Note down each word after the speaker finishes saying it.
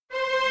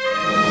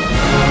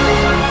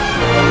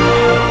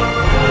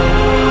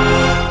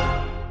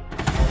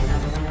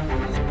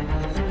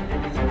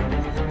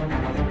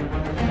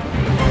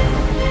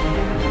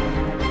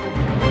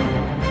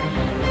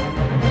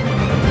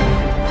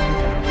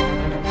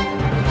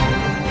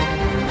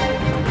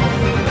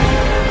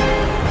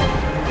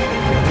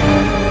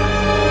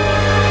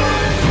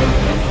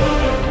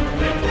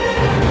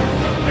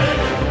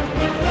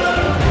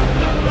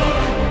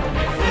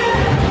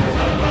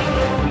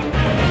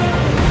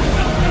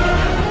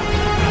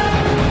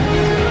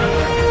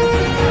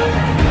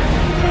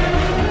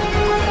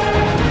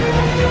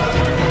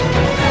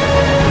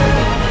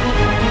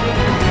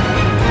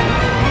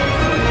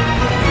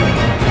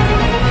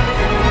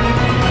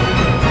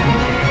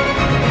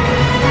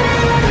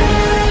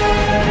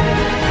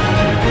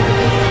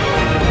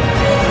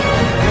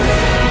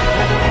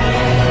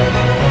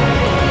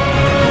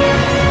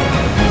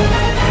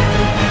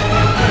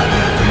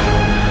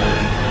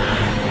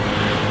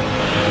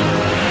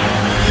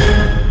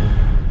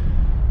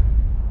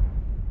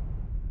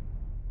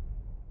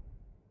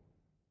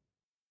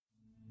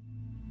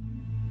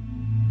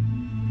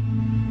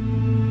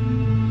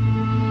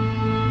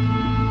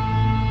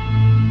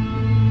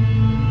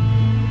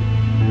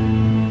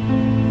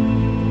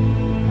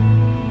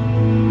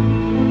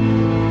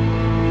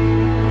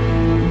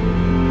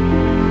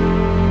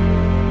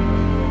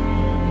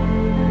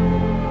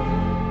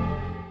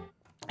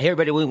Hey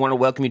everybody, we want to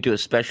welcome you to a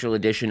special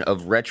edition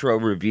of Retro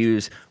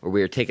Reviews, where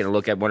we are taking a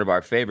look at one of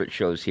our favorite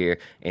shows here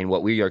in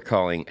what we are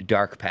calling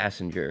Dark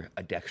Passenger,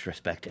 a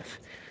Dextrospective.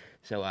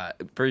 So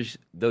for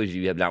those of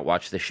you who have not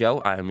watched the show,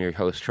 I am your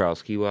host,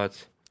 Charles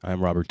Kiewatts.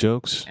 I'm Robert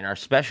Jokes. And our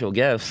special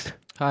guest...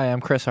 Hi,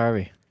 I'm Chris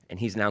Harvey. And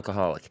he's an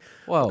alcoholic.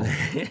 Whoa.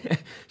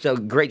 So,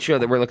 great show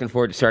that we're looking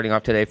forward to starting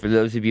off today. For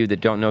those of you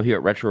that don't know, here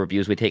at Retro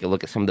Reviews, we take a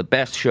look at some of the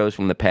best shows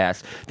from the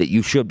past that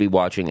you should be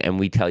watching, and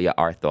we tell you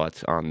our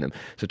thoughts on them.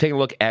 So, taking a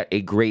look at a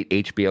great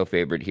HBO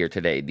favorite here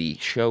today, the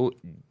show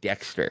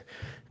Dexter,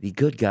 the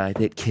good guy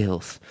that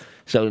kills.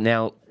 So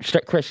now,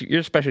 Chris,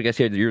 you're a special guest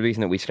here. You're the reason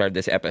that we started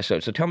this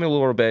episode. So tell me a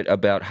little bit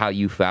about how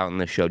you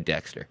found the show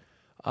Dexter.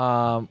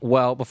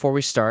 Well, before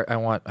we start, I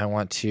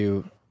want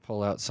to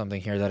pull out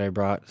something here that I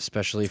brought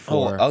especially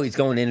for. Oh, he's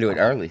going into it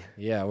early.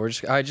 Yeah,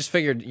 I just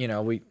figured, you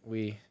have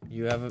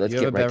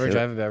a beverage,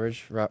 I have a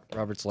beverage.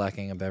 Robert's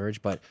lacking a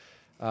beverage, but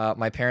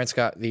my parents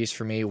got these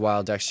for me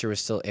while Dexter was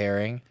still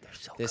airing.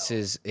 This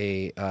is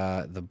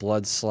the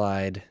Blood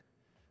Slide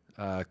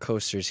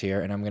coasters here,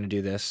 and I'm going to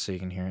do this so you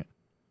can hear it.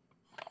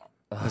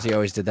 Because he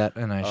always did that,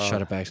 and I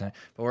shut up by accident.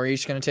 But we're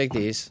each going to take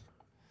these,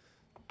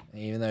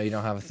 even though you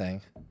don't have a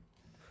thing.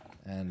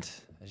 And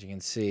as you can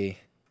see...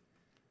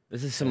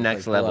 This is some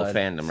next level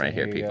fandom right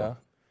here, people. Go.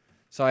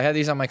 So I had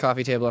these on my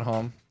coffee table at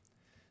home.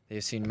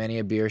 They've seen many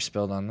a beer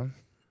spilled on them.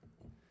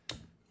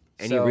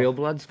 Any real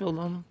blood spilled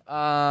on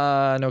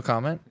them? No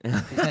comment.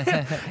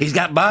 He's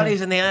got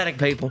bodies in the attic,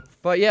 people.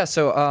 But yeah,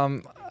 so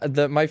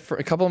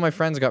a couple of my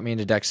friends got me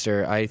into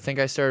Dexter. I think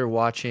I started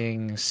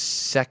watching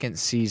second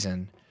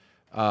season.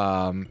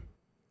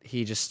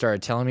 He just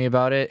started telling me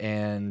about it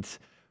and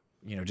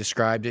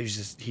described it.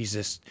 He's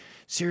this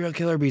serial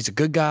killer, but he's a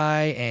good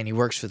guy, and he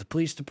works for the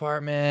police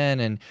department,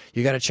 and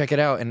you got to check it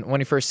out. And when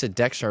he first said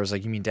Dexter, I was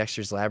like, "You mean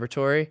Dexter's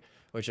Laboratory?"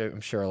 Which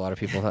I'm sure a lot of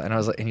people thought. And I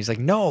was like, and he's like,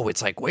 "No,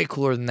 it's like way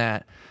cooler than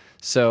that."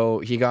 So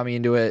he got me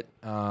into it.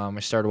 I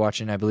started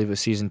watching, I believe it was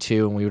season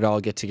 2, and we would all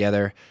get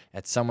together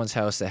at someone's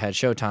house that had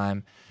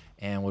Showtime,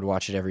 and would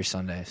watch it every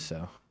Sunday.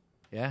 So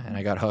yeah, and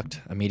I got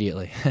hooked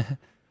immediately.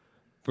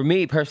 For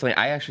me, personally,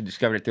 I actually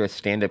discovered it through a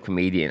stand-up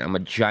comedian. I'm a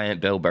giant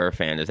Bill Burr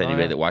fan, as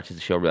anybody that watches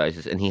the show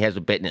realizes. And he has a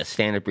bit in a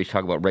stand-up where he's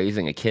talking about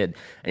raising a kid.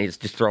 And he's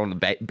just throwing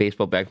the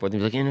baseball back and forth. And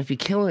he's like, and if you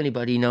kill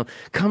anybody,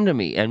 come to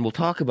me, and we'll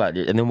talk about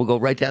it. And then we'll go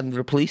right down to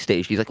the police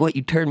station. He's like, what,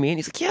 you turn me in?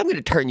 He's like, yeah, I'm going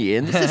to turn you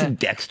in. This isn't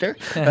Dexter.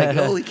 Like,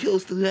 oh, he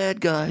kills the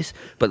bad guys.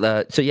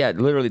 But, so yeah,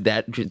 literally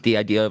the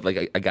idea of,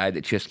 like, a guy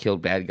that just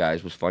killed bad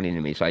guys was funny to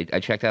me. So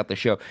I checked out the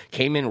show.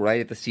 Came in right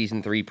at the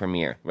season 3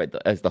 premiere, right,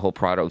 as the whole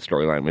Prado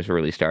storyline was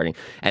really starting.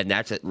 And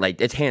that's it.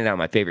 Like, it's handed out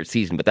my favorite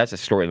season, but that's a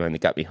storyline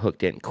that got me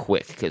hooked in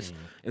quick because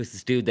it was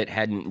this dude that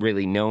hadn't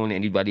really known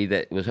anybody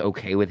that was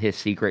okay with his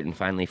secret and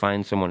finally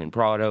finds someone in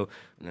Prado,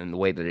 and then the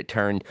way that it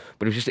turned.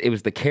 But it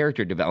was the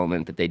character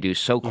development that they do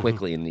so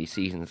quickly in these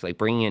seasons, like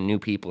bringing in new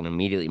people and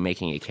immediately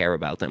making you care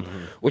about them,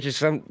 which is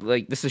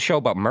this is a show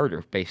about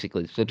murder,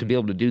 basically. So to be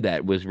able to do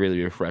that was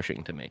really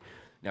refreshing to me.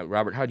 Now,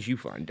 Robert, how did you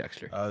find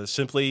Dexter?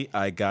 Simply,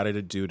 I got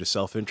it due to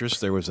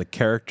self-interest. There was a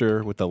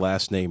character with the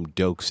last name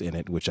Dokes in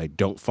it, which I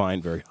don't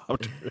find very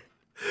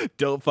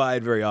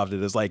often.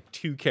 There's like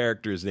 2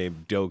 characters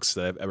named Dokes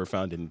that I've ever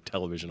found in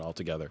television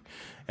altogether.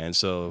 And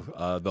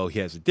so, though he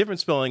has a different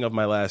spelling of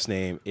my last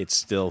name, it's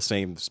still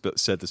said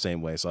the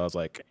same way. So I was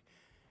like,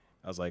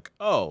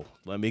 oh,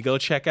 let me go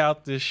check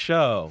out this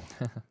show.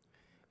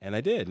 And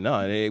I did. No,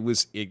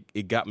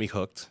 it got me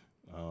hooked.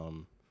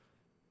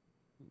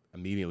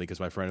 Immediately, because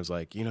my friend was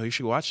like, you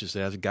should watch this. It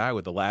has a guy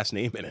with the last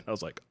name in it. I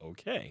was like,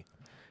 okay.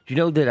 Do you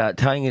know that,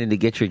 tying it into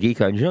Get Your Geek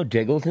On, do you know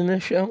Diggles in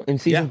this show? In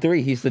season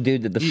 3, he's the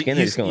dude that the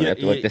Skinner's going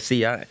after, like the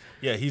CI.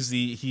 Yeah, he's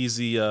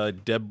the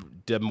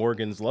Deb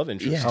Morgan's love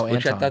interest. Yeah,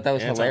 which Anton. I thought that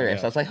was hilarious.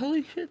 Yeah. I was like,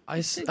 holy shit.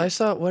 I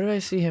saw, what did I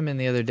see him in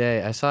the other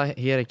day? I saw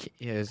he had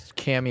his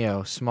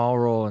cameo, small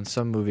role in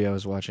some movie I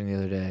was watching the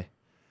other day.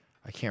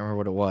 I can't remember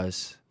what it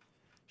was.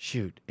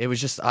 Shoot. It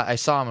was just, I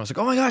saw him, I was like,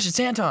 oh my gosh, it's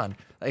Anton.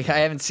 Like,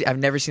 I've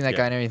never seen that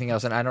guy in anything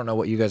else, and I don't know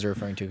what you guys are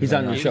referring to. He's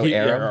on the show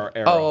Arrow.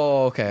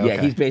 Oh, okay. Yeah,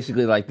 he's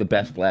basically like the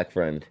best black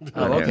friend.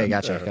 Oh, okay,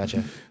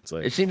 gotcha.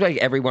 It seems like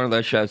every one of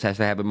those shows has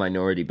to have a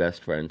minority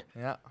best friend.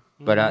 Yeah.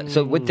 But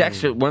so with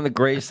Dexter, one of the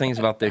greatest things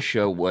about this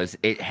show was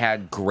it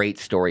had great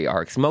story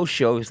arcs. Most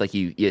shows, like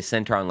you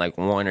center on like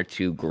 1 or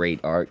 2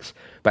 great arcs.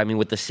 But I mean,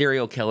 with the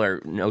serial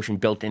killer notion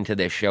built into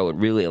this show, it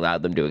really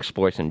allowed them to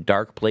explore some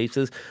dark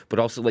places, but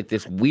also like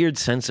this weird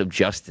sense of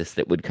justice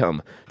that would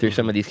come through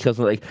some of these kills.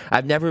 Like,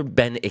 I've never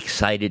been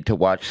excited to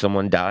watch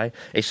someone die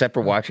except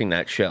for watching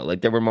that show. Like,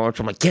 there were moments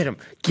where I'm like, get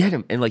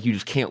him, and like you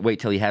just can't wait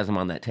till he has him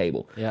on that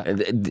table. Yeah,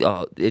 and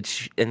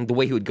and the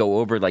way he would go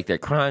over like their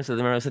crimes,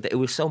 it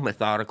was so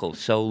methodical,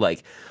 so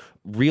like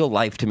real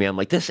life to me. I'm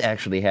like, this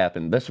actually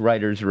happened. This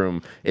writer's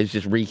room is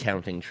just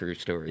recounting true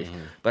stories.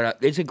 But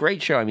it's a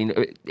great show. I mean,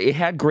 it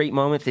had great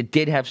moments. It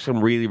did have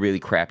some really, really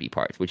crappy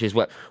parts, which is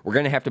what we're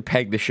going to have to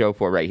peg the show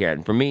for right here.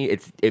 And for me,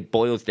 it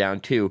boils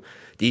down to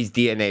these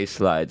DNA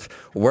slides.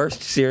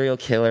 Worst serial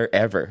killer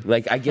ever.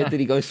 Like, I get that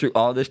he goes through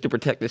all this to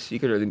protect the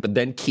secret or everything, but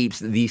then keeps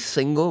the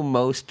single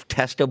most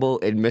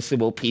testable,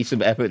 admissible piece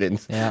of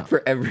evidence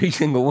for every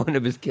single one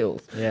of his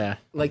kills. Yeah.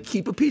 Like,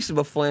 keep a piece of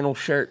a flannel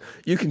shirt.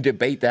 You can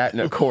debate that in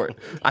a court.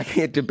 I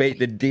can't debate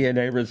the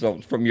DNA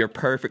results from your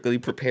perfectly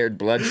prepared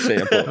blood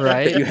sample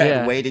that you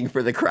had waiting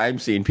for the crime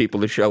scene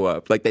people to show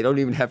up. Like, they don't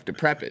even have to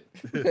prep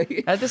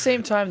it. At the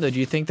same time, though, do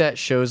you think that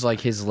shows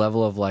like his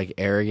level of like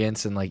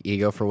arrogance and like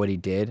ego for what he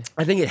did?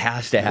 I think it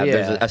has to have.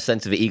 There's a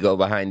sense of ego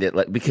behind it,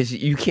 like, because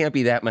you can't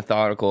be that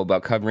methodical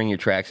about covering your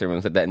tracks and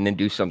like that, and then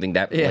do something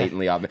that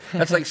blatantly obvious.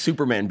 That's like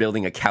Superman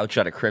building a couch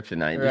out of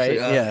kryptonite. Right?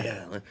 Like,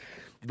 yeah.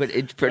 But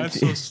it's I'm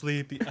so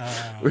sleepy.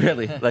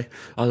 Really, like,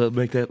 I'll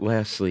make that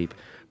last sleep.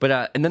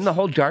 But and then the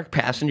whole dark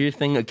passenger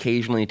thing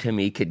occasionally to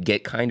me could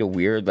get kind of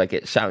weird. Like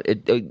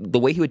the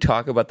way he would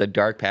talk about the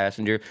dark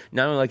passenger,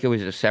 not only like it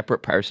was a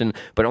separate person,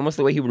 but almost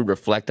the way he would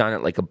reflect on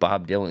it like a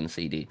Bob Dylan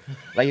CD.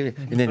 Like, and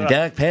then the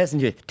dark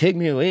passenger, take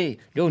me away,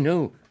 don't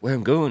know where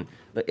I'm going.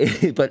 But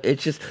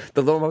it's just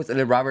the little moments. And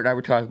then Robert and I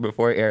were talking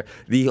before air,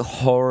 the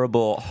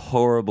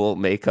horrible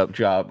makeup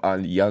job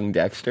on young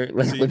Dexter.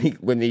 Like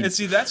when he and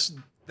see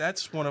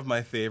that's one of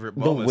my favorite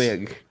moments. The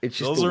wig. It's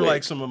just those are wig.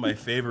 like some of my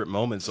favorite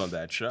moments on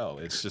that show.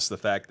 It's just the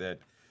fact that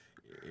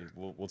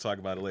we'll talk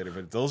about it later,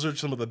 but those are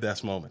some of the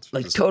best moments.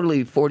 Like,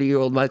 totally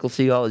 40-year-old Michael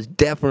C. Hall is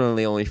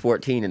definitely only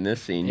 14 in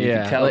this scene. You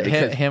can tell like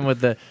because him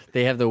with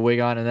they have the wig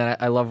on, and then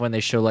I love when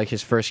they show like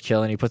his first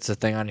kill, and he puts the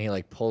thing on, and he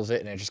like pulls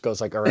it, and it just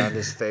goes like around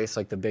his face,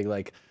 like the big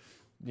like.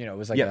 You know, it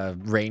was like a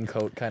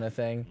raincoat kind of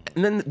thing.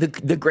 And then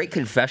the great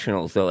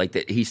confessionals, though, like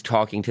that he's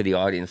talking to the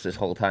audience this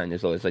whole time.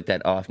 There's always like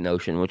that off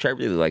notion, which I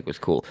really like was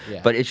cool.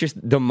 Yeah. But it's just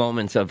the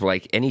moments of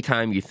like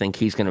anytime you think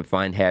he's going to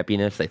find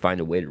happiness, they find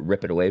a way to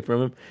rip it away from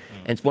him.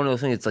 And it's one of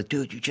those things. It's like,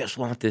 dude, you just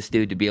want this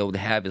dude to be able to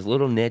have his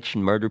little niche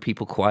and murder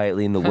people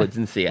quietly in the woods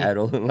in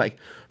Seattle and like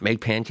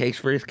make pancakes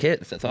for his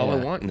kids. That's all I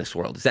want in this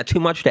world. Is that too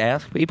much to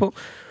ask people?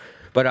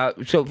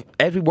 But so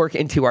as we work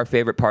into our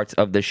favorite parts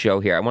of the show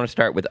here, I want to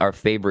start with our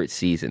favorite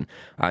season.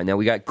 Now,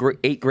 we got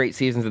 8 great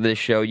seasons of this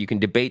show. You can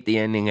debate the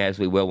ending as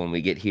we will when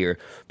we get here.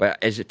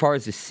 But as far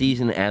as the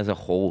season as a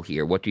whole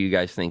here, what do you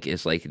guys think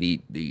is like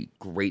the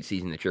great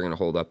season that you're going to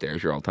hold up there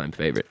as your all-time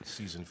favorite?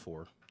 Season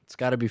 4. It's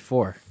got to be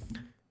 4.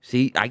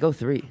 See, I go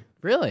 3.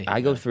 Really?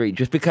 I go 3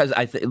 just because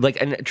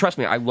and trust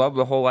me, I love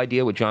the whole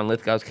idea with John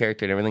Lithgow's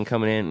character and everything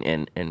coming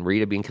in and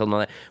Rita being killed and all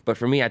that. But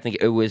for me, I think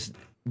it was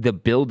the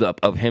buildup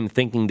of him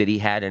thinking that he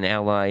had an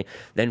ally,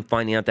 then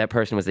finding out that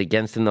person was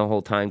against him the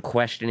whole time,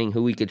 questioning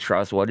who he could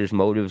trust, what his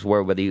motives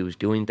were, whether he was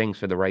doing things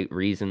for the right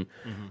reason,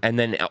 and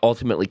then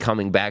ultimately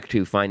coming back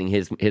to finding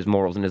his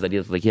morals and his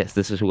ideas. Like, yes,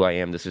 this is who I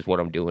am, this is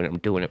what I'm doing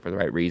it for the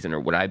right reason, or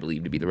what I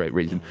believe to be the right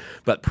reason.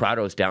 But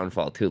Prado's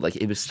downfall, too. Like,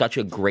 it was such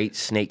a great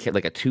snake,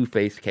 like a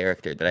two-faced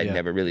character that I'd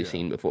never really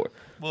seen before.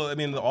 Well, I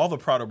mean, all the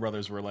Prado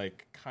brothers were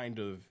like kind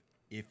of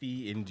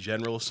iffy in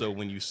general. So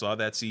when you saw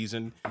that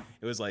season,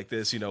 it was like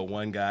this. You know,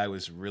 one guy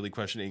was really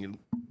questioning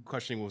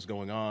what was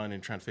going on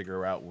and trying to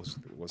figure out what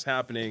was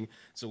happening.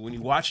 So when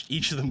you watched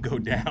each of them go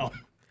down,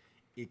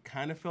 it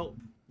kind of felt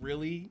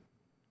really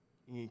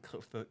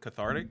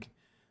cathartic.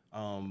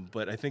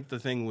 But I think the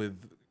thing with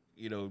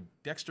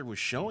Dexter was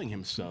showing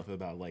himself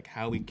about like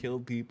how he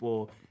killed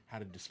people, how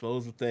to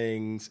dispose of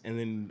things, and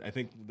then I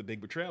think the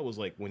big betrayal was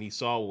like when he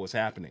saw what was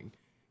happening.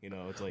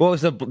 It's like, what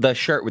was the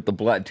shirt with the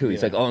blood too?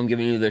 He's like, "Oh, I'm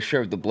giving you the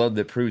shirt with the blood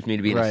that proves me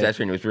to be an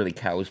assassin." And it was really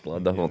cow's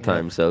blood the whole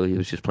time, so he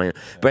was just playing.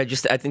 But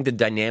I think the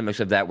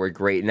dynamics of that were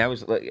great, and that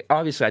was like,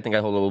 obviously I think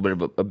I hold a little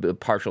bit of a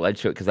partial edge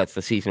to it because that's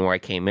the season where I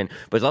came in.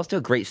 But it's also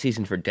a great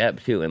season for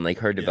Deb too, and like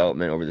her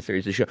development over the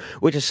series of the show,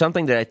 which is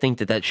something that I think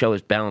that show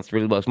is balanced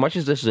really well. As much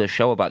as this is a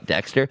show about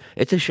Dexter,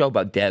 it's a show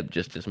about Deb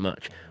just as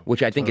much,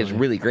 which I think is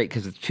really great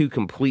because it's 2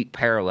 complete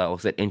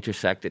parallels that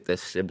intersect at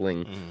this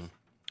sibling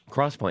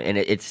crosspoint, and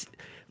it's.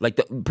 Like,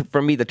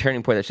 for me, the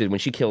turning point is when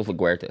she kills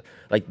LaGuerta.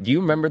 Like, do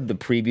you remember the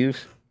previews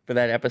for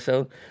that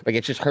episode? Like,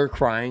 it's just her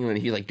crying when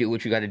he's like, do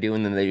what you got to do,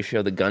 and then they just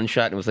show the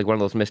gunshot. And it was like one of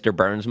those Mr.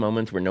 Burns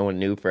moments where no one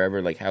knew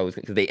forever, like, how it was,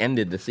 because they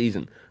ended the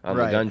season on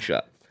the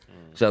gunshot.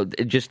 So,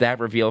 just that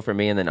reveal for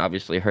me, and then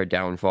obviously her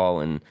downfall,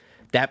 and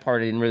that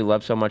part I didn't really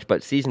love so much.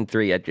 But season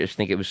 3, I just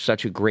think it was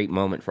such a great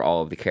moment for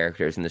all of the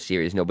characters in the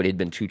series. Nobody had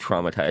been too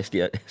traumatized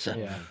yet. So.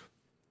 Yeah,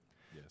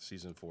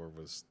 season 4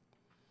 was...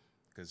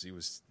 Because he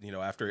was,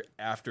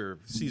 after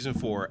season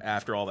 4,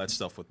 after all that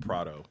stuff with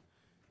Prado,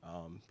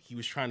 he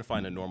was trying to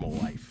find a normal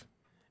life.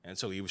 And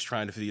so he was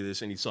trying to figure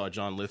this, and he saw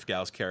John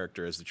Lithgow's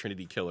character as the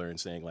Trinity Killer and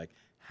saying, like,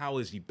 how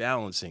is he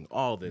balancing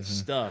all this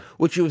stuff?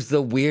 Which was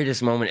the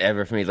weirdest moment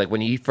ever for me. Like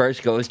when he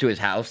first goes to his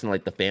house and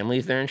like the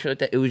family's there and shit like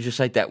that, it was just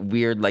like that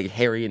weird like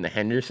Harry and the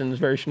Hendersons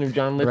version of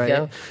John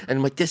Lithgow. Right. And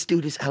I'm like, this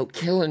dude is out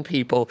killing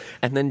people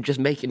and then just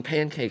making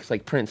pancakes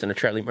like Prince in a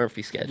Charlie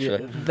Murphy sketch.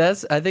 Like,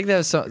 I think that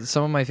was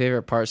some of my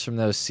favorite parts from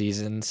those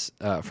seasons,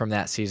 from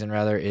that season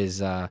rather,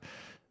 is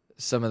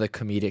some of the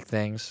comedic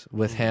things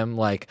with him.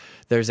 Like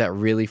there's that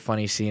really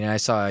funny scene. I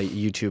saw a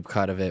YouTube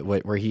cut of it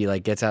where he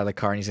like gets out of the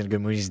car and he's in a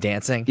good mood. He's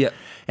dancing. Yeah.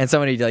 And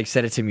somebody like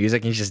set it to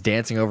music and he's just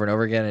dancing over and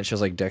over again. And it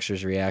shows like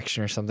Dexter's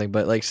reaction or something.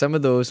 But like some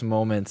of those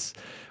moments,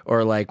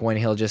 or like when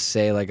he'll just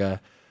say like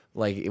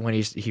when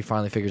he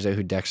finally figures out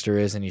who Dexter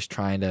is and he's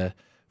trying to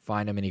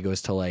find him and he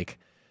goes to like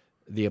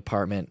the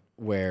apartment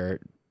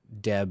where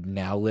Deb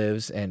now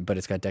lives, but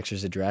it's got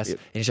Dexter's address, and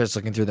he starts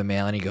looking through the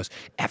mail and he goes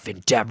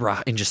effing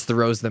Deborah and just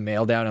throws the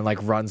mail down and like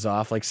runs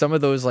off. Like some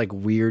of those like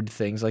weird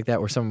things like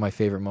that were some of my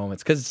favorite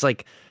moments because it's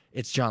like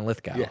it's John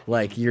Lithgow.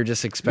 Like you're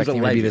just expecting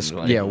him to be this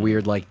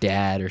weird like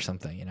dad or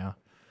something, you know.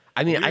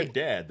 I mean,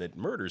 dad that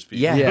murders people.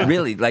 Yeah,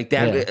 really, like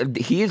that.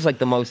 Yeah. He is like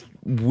the most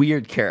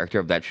weird character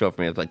of that show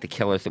for me. Of like the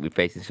killers that we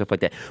face and stuff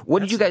like that. What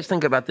did you guys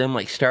think about them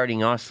like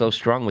starting off so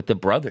strong with the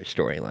brother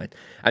storyline?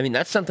 I mean,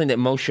 that's something that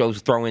most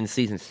shows throw in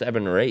season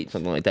 7 or 8,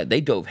 something like that. They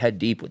dove head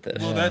deep with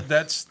this. Well,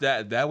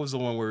 that was the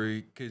one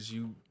where because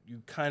you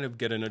kind of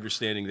get an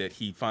understanding that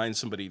he finds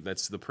somebody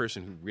that's the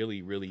person who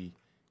really, really,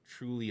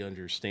 truly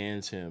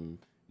understands him,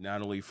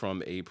 not only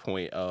from a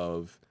point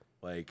of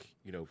like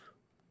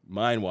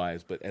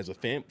mind-wise, but as a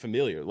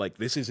familiar, like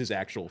this is his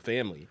actual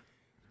family.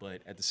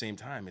 But at the same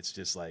time, it's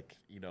just like,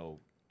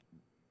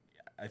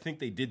 I think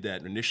they did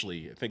that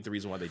initially. I think the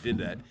reason why they did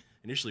that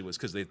initially was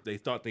because they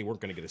thought they weren't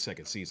going to get a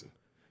second season.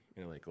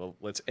 Like, well,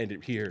 let's end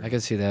it here. I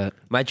can see that.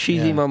 My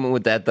cheesy moment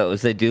with that, though,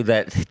 is they do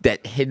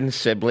that hidden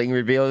sibling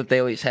reveal that they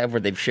always have where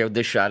they've showed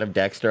this shot of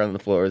Dexter on the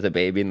floor as a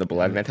baby in the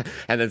blood,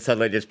 and then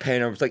suddenly just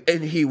pan over. It's like,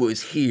 and he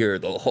was here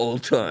the whole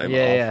time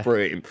off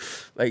frame.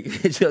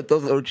 Like, it's just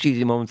those little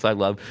cheesy moments I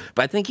love.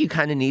 But I think you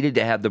kind of needed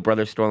to have the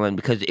brother storyline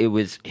because it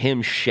was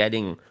him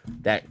shedding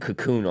that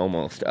cocoon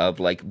almost of,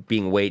 like,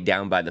 being weighed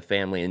down by the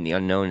family and the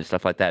unknown and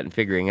stuff like that and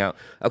figuring out,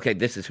 okay,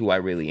 this is who I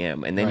really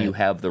am. And then you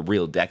have the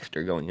real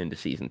Dexter going into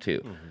season 2.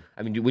 Mm-hmm.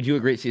 I mean, would you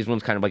agree season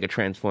 1's kind of like a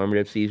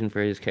transformative season for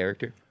his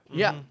character?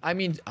 Yeah, I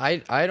mean,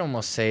 I'd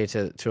almost say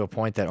to a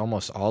point that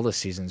almost all the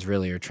seasons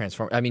really are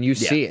transformed. I mean, you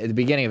see at the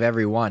beginning of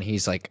every one,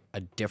 he's like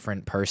a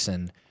different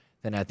person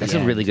than at the end.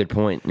 That's a really good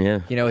point,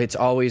 yeah. It's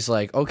always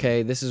like,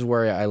 okay, this is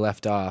where I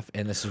left off,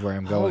 and this is where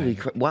I'm going.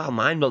 Wow,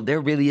 mind blow. There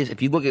really is.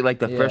 If you look at like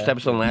the first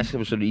episode and last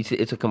episode,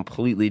 it's a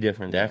completely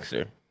different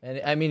Dexter.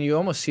 And I mean, you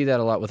almost see that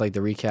a lot with like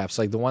the recaps.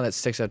 Like the one that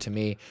sticks out to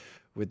me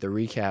with the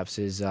recaps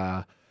is,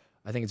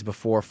 I think it's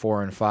before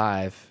 4 and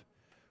 5,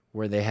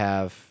 where they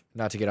have,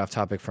 not to get off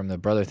topic from the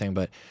brother thing,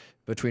 but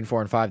between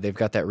 4 and 5, they've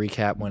got that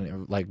recap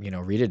when, like,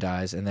 Rita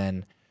dies, and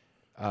then,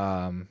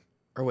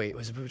 or wait,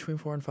 was it between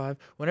 4 and 5?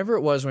 Whenever it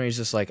was when he's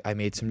just like, I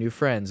made some new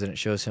friends, and it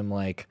shows him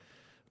like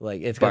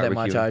it's got that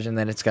montage, and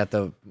then it's got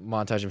the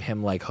montage of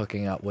him like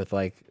hooking up with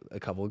like a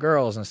couple of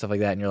girls and stuff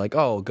like that, and you're like,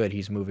 oh, good,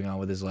 he's moving on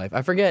with his life.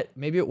 I forget,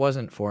 maybe it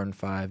wasn't 4 and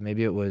 5,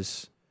 maybe it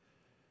was.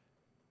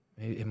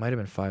 It might have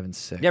been 5 and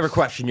 6. Never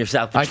question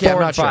yourself. I'm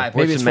not sure.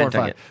 Maybe it's 4 and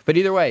 5. But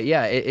either way,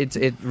 yeah,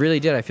 it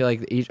really did. I feel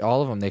like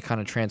all of them, they kind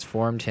of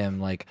transformed him.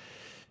 Like,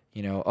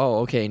 oh,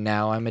 okay,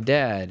 now I'm a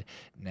dad.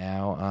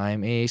 Now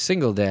I'm a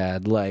single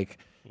dad. Like,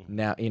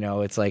 now,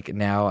 it's like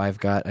now I've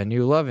got a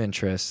new love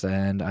interest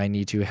and I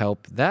need to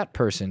help that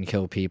person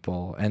kill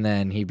people. And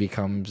then he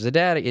becomes a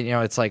dad.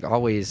 It's like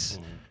always,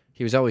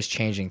 he was always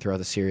changing throughout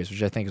the series,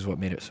 which I think is what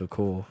made it so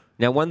cool.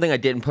 Now, one thing I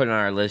didn't put on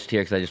our list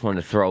here, because I just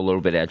wanted to throw a little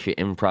bit at you,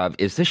 improv,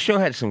 is this show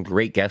had some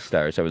great guest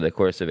stars over the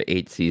course of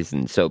 8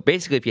 seasons. So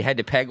basically, if you had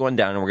to peg one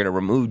down, and we're going to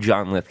remove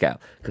John Lithgow,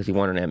 because he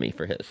won an Emmy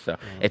for his. So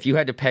if you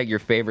had to peg your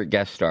favorite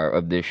guest star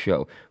of this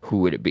show, who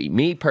would it be?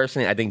 Me,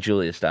 personally, I think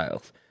Julia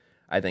Stiles.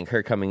 I think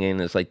her coming in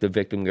as like the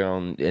victim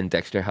girl and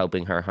Dexter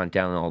helping her hunt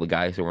down all the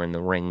guys that were in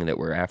the ring that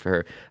were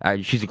after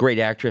her. She's a great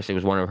actress. It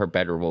was one of her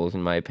better roles,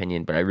 in my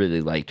opinion, but I really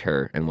liked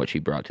her and what she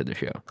brought to the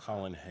show.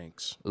 Colin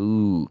Hanks.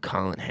 Ooh,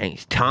 Colin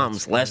Hanks.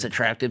 Tom's less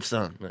attractive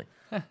son.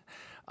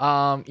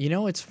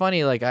 It's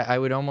funny. Like, I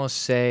would almost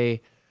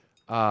say...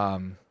 I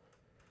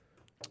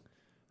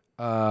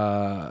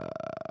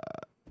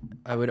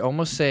would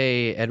almost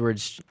say Edward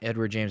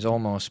James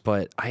Olmos,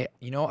 but I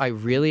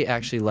really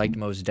actually liked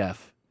Mos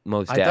Def.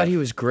 I thought he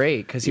was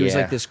great because he was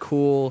like this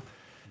cool,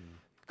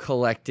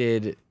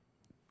 collected.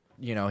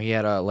 He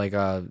had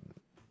a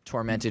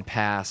tormented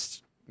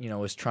past.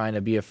 Was trying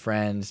to be a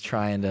friend,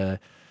 trying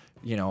to,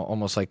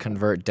 almost like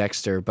convert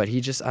Dexter. But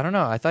he just, I don't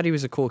know. I thought he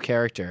was a cool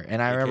character,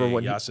 and I remember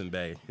what Yasin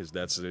Bey.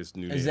 That's his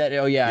new name. Is that?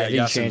 Oh yeah, I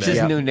didn't change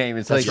his new name.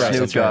 It's like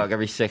Snoop Dogg.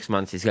 Every 6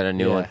 months he's got a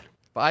new one.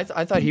 But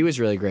I thought he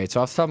was really great.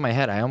 So off the top of my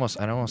head, I almost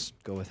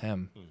go with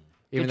him,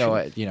 even though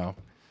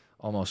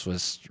almost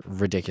was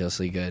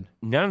ridiculously good.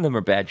 None of them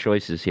are bad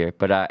choices here.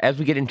 But as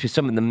we get into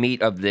some of the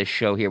meat of this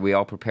show here, we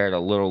all prepared a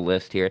little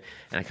list here,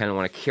 and I kind of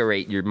want to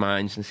curate your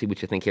minds and see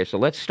what you think here. So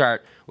let's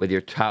start with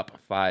your top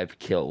 5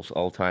 kills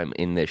all time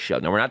in this show.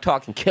 Now, we're not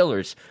talking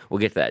killers. We'll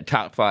get to that.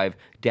 Top 5,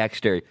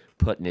 Dexter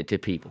putting it to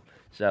people.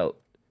 So,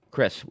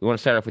 Chris, we want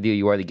to start off with you.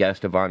 You are the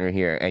guest of honor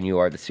here, and you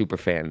are the super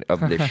fan of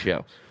this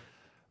show.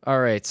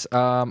 All right.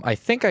 I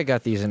think I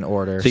got these in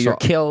order. So your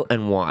kill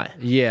and why?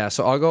 Yeah.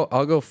 So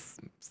I'll go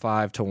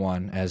 5 to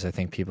 1, as I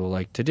think people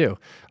like to do.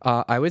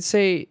 I would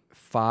say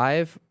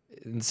 5.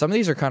 And some of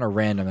these are kind of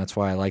random. That's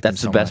why I like them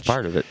so much. That's the best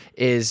part of it.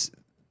 Is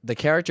the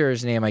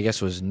character's name, I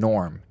guess, was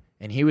Norm.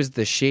 And he was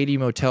the shady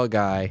motel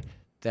guy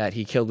that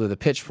he killed with a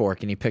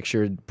pitchfork, and he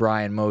pictured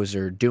Brian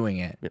Moser doing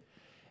it. Yep.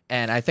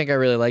 And I think I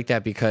really like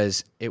that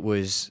because it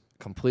was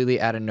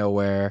completely out of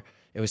nowhere.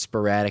 It was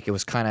sporadic. It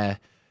was kind of,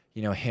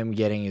 him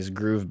getting his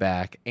groove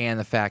back, and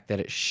the fact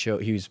that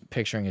he was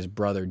picturing his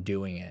brother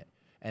doing it.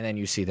 And then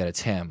you see that it's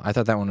him. I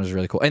thought that one was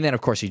really cool. And then,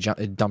 of course, he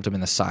dumped him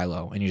in the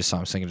silo, and you just saw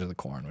him sinking to the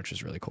corn, which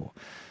was really cool.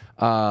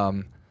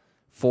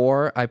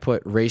 4, I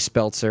put Ray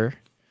Speltzer,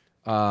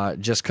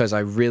 just because I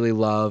really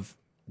love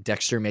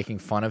Dexter making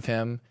fun of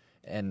him.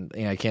 And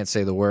I can't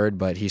say the word,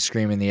 but he's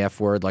screaming the F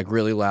word like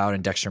really loud,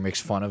 and Dexter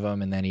makes fun of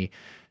him, and then he,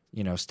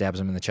 stabs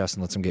him in the chest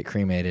and lets him get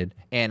cremated.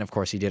 And of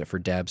course, he did it for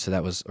Deb, so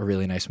that was a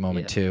really nice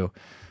moment too.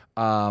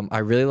 I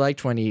really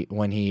liked when he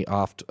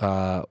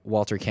offed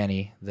Walter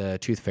Kenny, the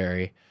Tooth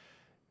Fairy,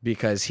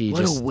 because he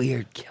what a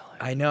weird killer.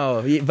 I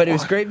know, but it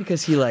was great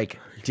because he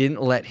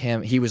didn't let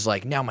him. He was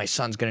like, now my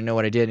son's gonna know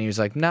what I did, and he was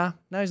like, nah,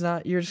 no, he's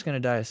not. You're just gonna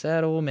die a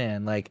sad old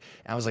man.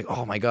 I was like,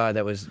 oh my god,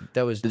 that was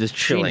just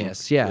chilling.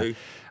 Genius. Yeah.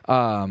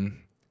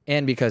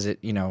 And because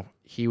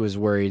he was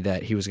worried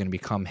that he was going to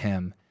become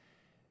him,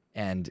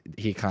 and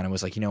he kind of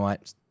was like, you know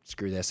what,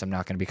 screw this, I'm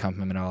not going to become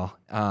him at all.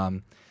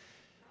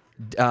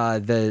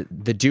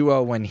 The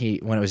duo when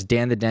it was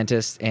Dan the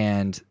dentist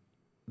and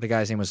the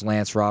guy's name was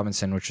Lance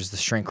Robinson, which was the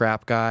shrink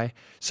wrap guy.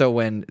 So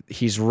when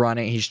he's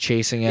running, he's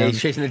chasing him. Yeah,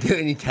 he's chasing the dude,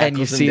 and he tackles and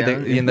you see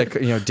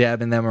down.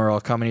 Deb and them are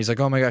all coming. He's like,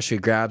 oh my gosh, he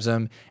grabs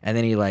him, and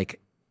then he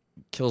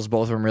kills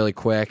both of them really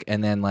quick,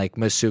 and then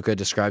Masuka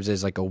describes it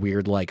as a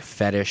weird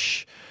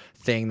fetish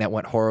thing that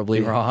went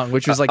horribly wrong,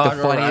 which was the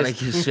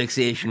funniest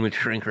asphyxiation with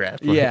shrink wrap.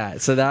 Yeah,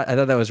 so I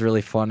thought that was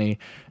really funny.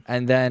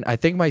 And then I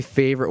think my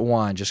favorite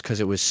one, just because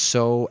it was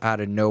so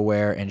out of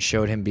nowhere and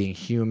showed him being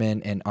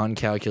human and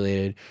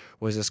uncalculated,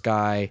 was this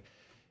guy.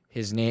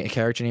 His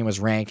character name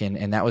was Rankin,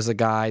 and that was the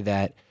guy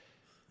that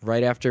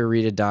right after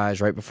Rita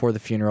dies, right before the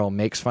funeral,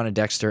 makes fun of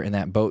Dexter in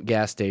that boat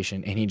gas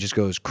station, and he just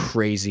goes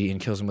crazy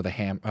and kills him with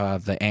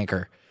the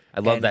anchor. I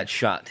love that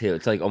shot too.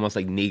 It's almost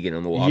like Negan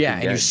on The Walking Dead. Yeah,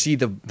 and you see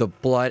the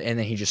blood, and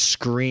then he just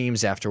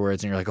screams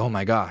afterwards, and you're like, oh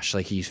my gosh,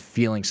 he's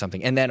feeling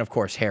something. And then of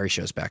course Harry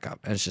shows back up,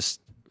 and it's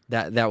just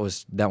that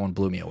one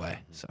blew me away.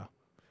 So.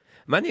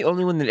 Am I the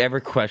only one that ever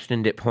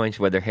questioned at points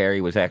whether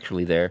Harry was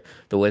actually there?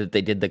 The way that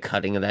they did the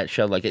cutting of that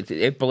show,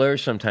 it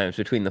blurs sometimes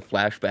between the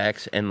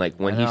flashbacks and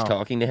when he's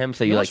talking to him.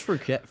 So you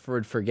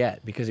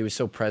forget because he was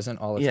so present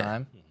all the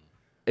time.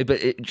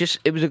 But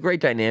it was a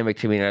great dynamic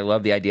to me, and I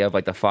love the idea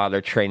of the father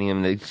training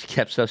him. They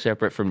kept so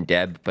separate from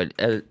Deb, but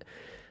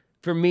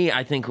for me,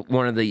 I think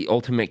one of the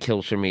ultimate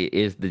kills for me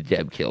is the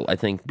Deb kill. I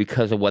think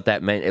because of what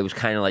that meant, it was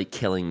kind of like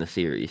killing the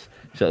series.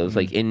 So it was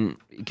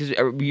because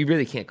you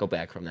really can't go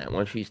back from that.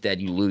 Once she's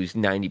dead, you lose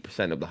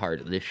 90% of the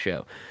heart of this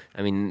show.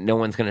 I mean, no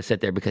one's going to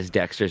sit there because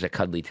Dexter's a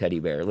cuddly teddy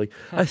bear.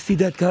 I see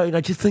that guy, and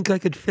I just think I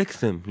could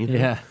fix him.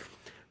 Yeah.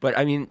 But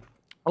I mean,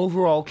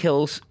 overall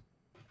kills,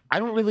 I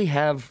don't really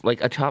have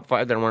a top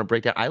 5 that I want to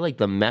break down. I like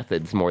the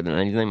methods more than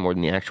anything, more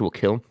than the actual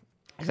kill.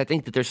 Because I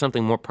think that there's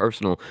something more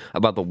personal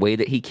about the way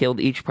that he killed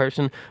each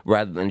person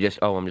rather than just,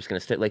 I'm just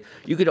going to stay.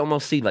 You could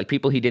almost see,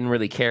 people he didn't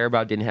really care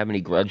about, didn't have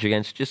any grudge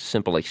against, just a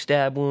simple,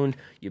 stab wound,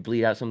 you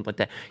bleed out, something like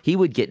that. He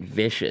would get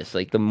vicious.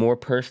 The more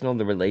personal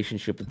the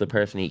relationship with the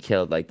person he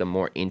killed, the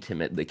more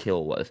intimate the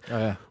kill was. Oh,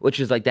 yeah. Which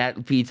is,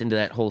 that feeds into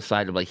that whole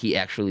side of, he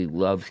actually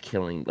loves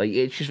killing.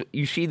 It's just,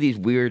 you see these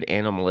weird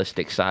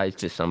animalistic sides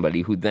to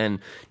somebody who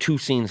then, 2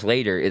 scenes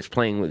later, is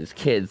playing with his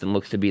kids and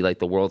looks to be,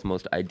 the world's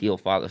most ideal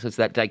father. So it's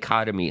that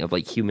dichotomy of,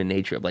 human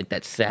nature of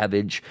that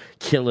savage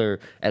killer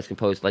as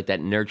opposed to that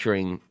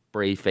nurturing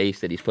brave face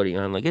that he's putting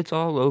on it's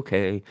all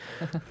okay.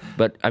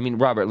 But I mean,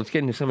 Robert, let's get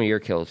into some of your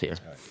kills here.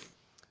 Right.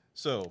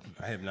 So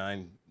I have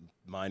 9,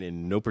 mine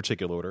in no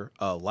particular order.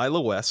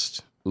 Lila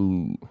West.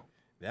 Ooh.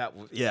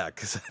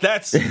 Because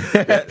that's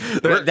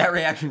that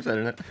reaction said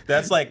it.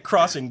 That's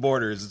crossing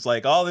borders.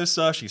 It's all this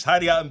stuff. She's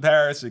hiding out in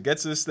Paris. It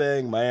gets this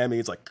thing, Miami.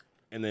 It's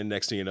and then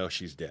next thing you know,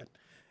 she's dead.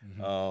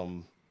 Mm-hmm.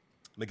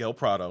 Miguel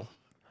Prado.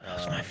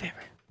 That's my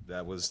favorite.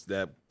 That was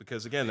that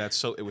because again,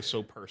 it was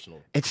so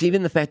personal. It's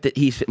even the fact that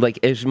he's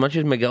as much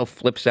as Miguel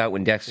flips out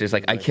when Dexter's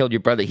I killed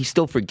your brother, he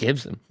still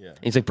forgives him. Yeah.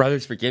 He's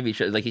brothers forgive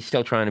each other. He's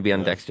still trying to be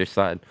on Dexter's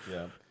side.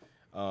 Yeah.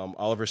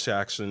 Oliver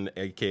Saxon,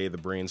 aka the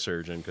brain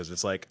surgeon, because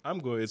I'm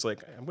going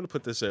to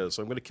put this out,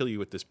 so I'm going to kill you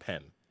with this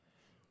pen.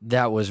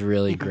 That was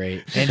really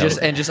great, and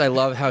just I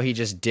love how he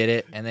just did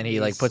it, and then he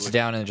puts it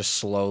down and just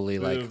slowly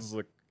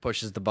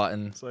pushes the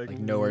button, like, like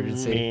no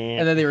urgency. meh.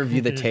 And then they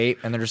review the tape,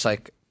 and they're just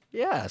like,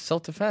 yeah,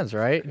 self-defense,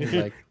 right? And he's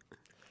like,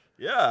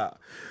 Yeah.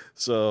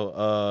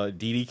 So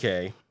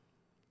DDK.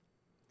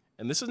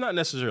 And this is not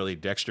necessarily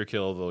Dexter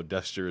kill, though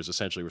Dexter is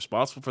essentially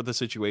responsible for the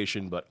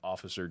situation, but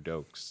Officer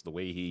Dokes, the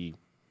way he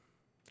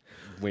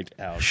went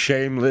out.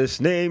 Shameless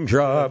name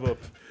drop.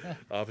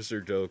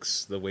 Officer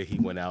Dokes, the way he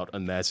went out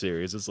on that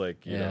series, it's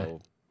like, you Yeah.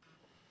 know,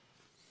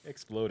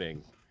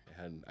 exploding.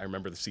 And I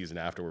remember the season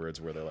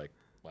afterwards where they're like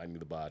finding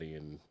the body,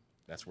 and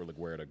that's where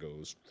LaGuardia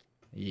goes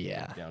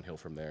yeah, downhill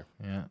from there.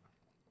 yeah.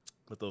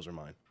 But those are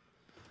mine.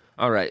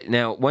 All right.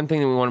 Now, one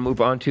thing that we want to move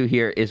on to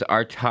here is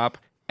our top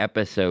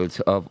episodes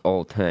of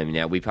all time.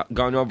 Now, we've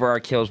gone over our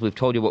kills. We've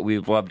told you what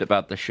we've loved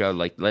about the show.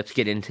 Like, let's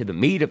get into the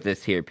meat of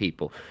this here,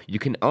 people. You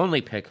can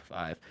only pick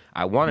 5.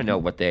 I want to know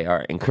what they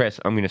are. And Chris,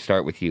 I'm going to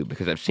start with you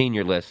because I've seen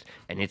your list,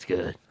 and it's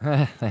good.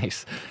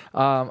 Thanks.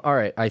 All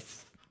right. I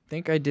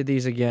think I did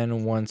these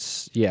again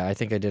once. Yeah, I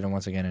think I did them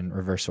once again in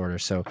reverse order.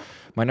 So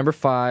my number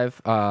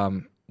 5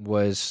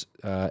 was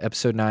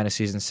episode 9 of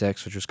season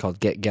 6, which was called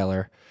Get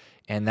Geller.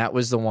 And that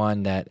was the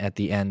one that at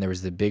the end there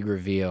was the big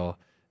reveal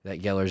that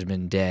Geller's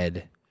been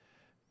dead.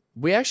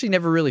 We actually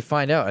never really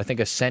find out, I think,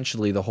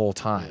 essentially the whole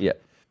time. Yeah.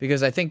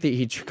 Because I think that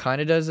he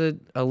kind of does a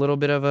little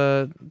bit of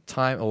a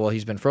time. Oh, well,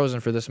 he's been frozen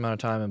for this amount of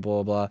time and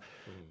blah, blah, blah.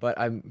 But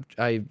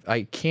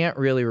I can't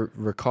really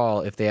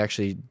recall if they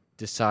actually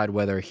decide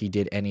whether he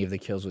did any of the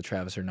kills with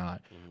Travis or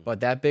not.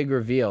 But that big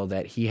reveal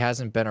that he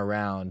hasn't been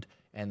around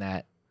and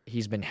that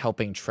he's been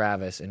helping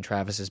Travis and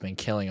Travis has been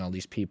killing all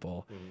these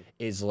people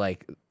is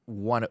like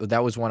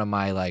that was one of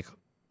my like,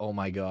 oh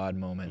my God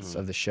moments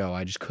of the show.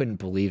 I just couldn't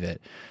believe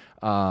it.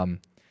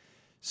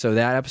 So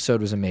that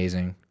episode was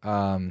amazing.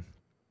 There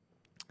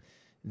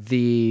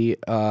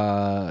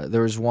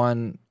was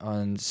one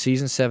on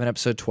season 7,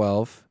 episode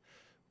 12,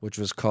 which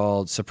was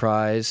called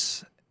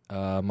Surprise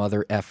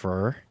Mother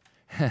Effer.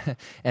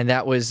 And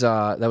that was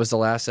the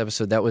last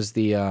episode. That was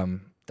the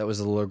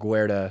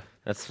LaGuardia.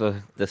 That's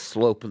the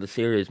slope of the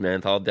series, man.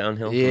 It's all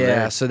downhill from Yeah,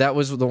 there. so that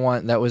was the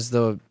one. That was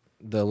the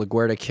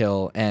LaGuardia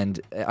kill, and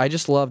I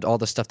just loved all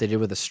the stuff they did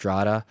with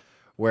Estrada,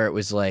 where it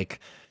was like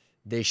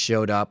they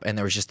showed up and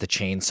there was just the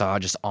chainsaw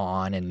just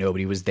on, and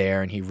nobody was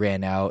there, and he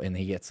ran out, and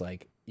he gets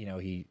like, you know,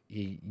 he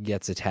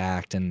gets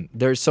attacked, and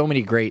there's so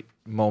many great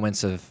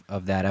moments of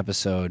that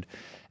episode,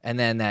 and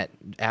then that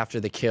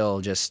after the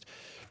kill, just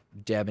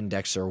Deb and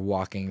Dexter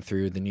walking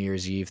through the New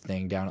Year's Eve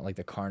thing down at like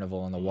the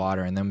carnival in the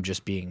water, and them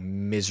just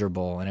being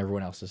miserable, and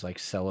everyone else is like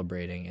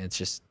celebrating. It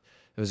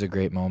was a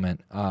great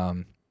moment.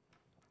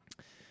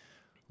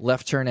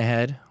 Left Turn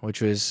Ahead,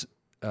 which was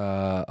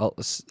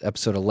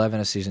episode 11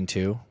 of season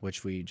 2,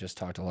 which we just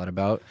talked a lot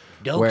about.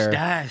 Dokes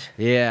dies.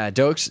 Yeah,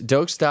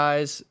 Dokes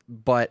dies,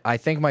 but I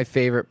think my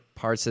favorite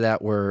parts of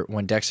that were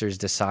when Dexter's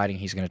deciding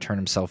he's going to turn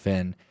himself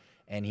in,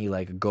 and he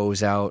like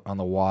goes out on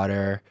the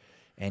water,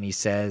 and he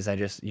says, I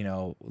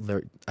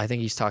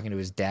think he's talking to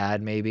his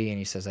dad maybe, and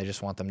he says, I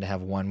just want them to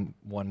have one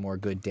more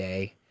good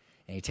day,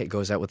 and he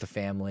goes out with the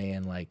family,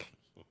 and like,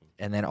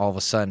 and then all of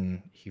a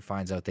sudden he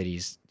finds out that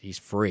he's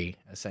free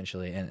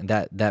essentially, and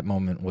that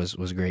moment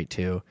was great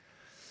too.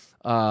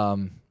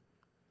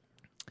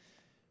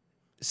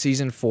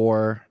 Season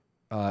 4,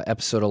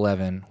 episode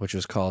 11, which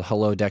was called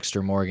Hello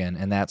Dexter Morgan,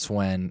 and that's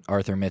when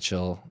Arthur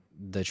Mitchell,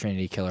 the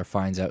Trinity Killer,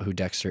 finds out who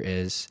Dexter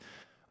is.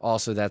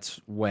 Also, that's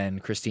when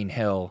Christine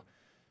Hill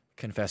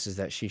confesses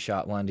that she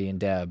shot Lundy and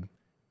Deb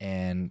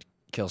and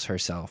kills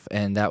herself,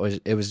 and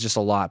it was just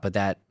a lot. But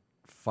that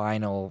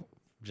final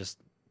just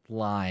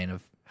line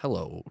of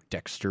 "Hello,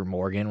 Dexter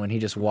Morgan," when he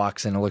just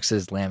walks in and looks at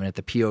his laminate,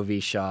 the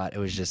POV shot, it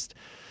was just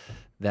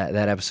that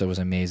episode was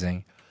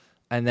amazing.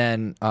 And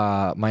then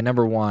my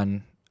number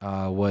 1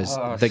 was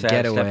The saddest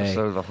Getaway.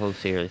 episode of the whole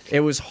series. It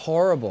was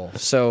horrible.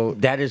 So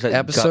That is a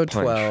episode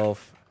gut punch.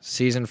 12,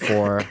 season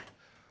 4.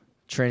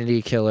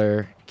 Trinity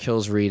Killer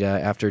kills Rita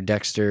after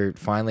Dexter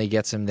finally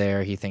gets him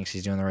there. He thinks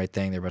he's doing the right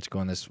thing. They're about to go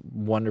on this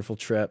wonderful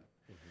trip,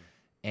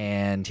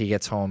 and he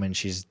gets home and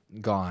she's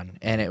gone.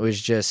 And it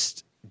was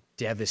just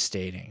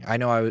devastating. I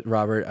know,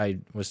 Robert, I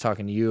was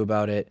talking to you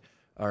about it,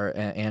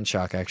 and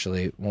Chuck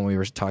actually, when we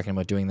were talking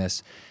about doing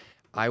this.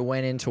 I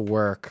went into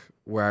work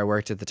where I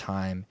worked at the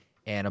time,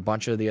 and a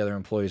bunch of the other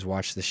employees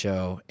watched the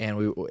show,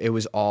 and it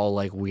was all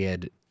like we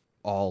had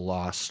all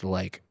lost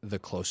like the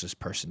closest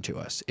person to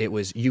us. It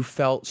was, you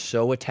felt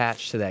so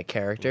attached to that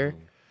character,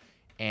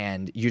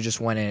 and you just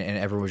went in and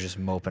everyone was just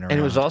moping around. And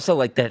it was also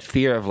like that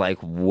fear of like,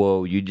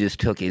 whoa, you just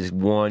took his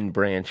one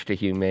branch to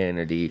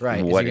humanity.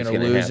 Right. What Is he is gonna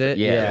going to lose happen? it?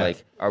 Yeah, Yeah.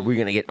 like, are we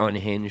going to get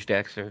unhinged,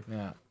 Dexter?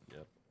 Yeah.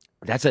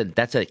 That's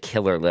a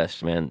killer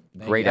list, man.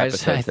 Great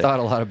episode. I thought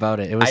a lot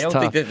about it. It was I don't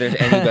tough. think that there's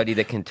anybody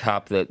that can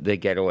top the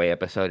Getaway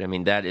episode. I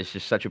mean, that is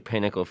just such a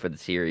pinnacle for the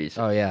series.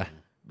 Oh yeah.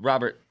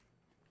 Robert,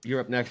 you're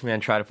up next,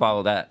 man. Try to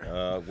follow that.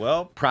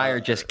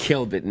 Pryor just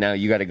killed it. Now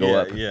you got to go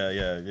up.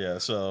 Yeah.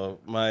 So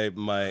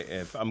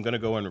if I'm gonna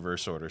go in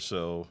reverse order.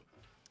 So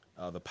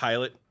the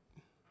pilot,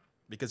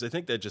 because I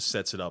think that just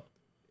sets it up.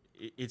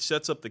 It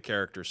sets up the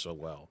character so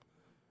well.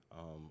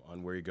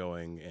 on where you're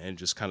going, and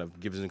just kind of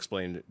gives and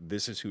explain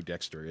this is who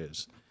Dexter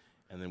is,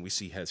 and then we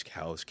see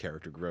how his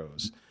character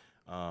grows.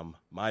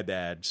 My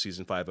Bad,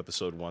 season 5,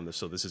 episode 1.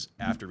 So this is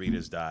after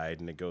Rita's died,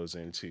 and it goes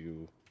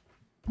into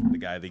the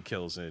guy that he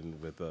kills in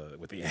with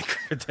the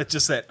anchor. That's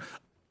just that.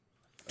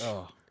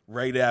 Oh.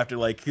 Right after,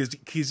 like,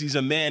 because he's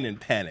a man in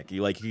panic.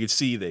 You can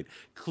see that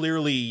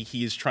clearly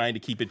he is trying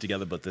to keep it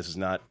together, but this is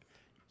not.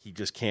 He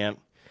just can't.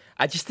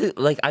 I just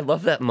I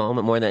love that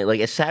moment more than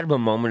as sad of a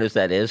moment as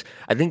that is.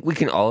 I think we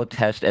can all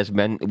attest as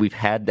men. We've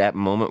had that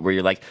moment where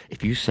you're like,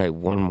 if you say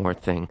one more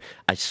thing,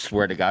 I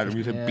swear to God, I'm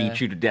going to beat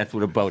you to death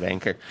with a boat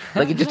anchor.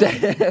 It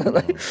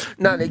just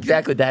not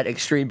exactly that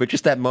extreme, but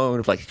just that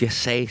moment of just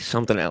say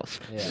something else,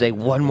 say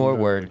one more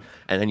word,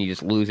 and then you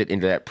just lose it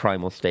into that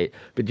primal state.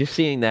 But just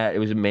seeing that, it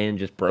was a man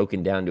just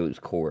broken down to his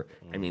core.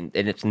 I mean,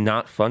 and it's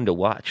not fun to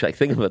watch.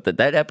 Think about that.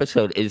 That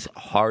episode is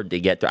hard to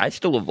get through. I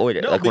still avoid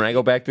it. When I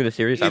go back through the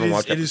series, I don't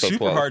watch episode 12. It is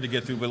super hard to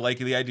get through, but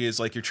the idea is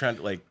you're trying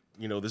to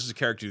this is a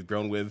character you've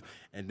grown with,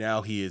 and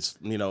now he is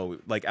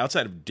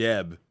outside of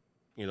Deb,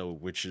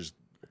 which is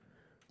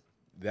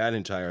that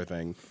entire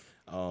thing.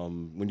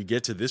 When you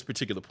get to this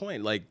particular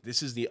point,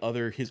 this is his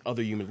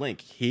other human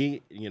link.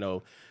 He,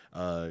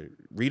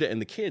 Rita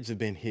and the kids have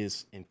been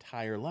his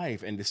entire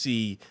life, and to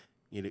see,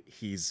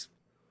 he's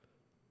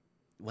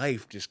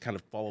life just kind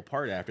of fall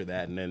apart after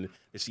that, and then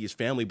to see his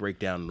family break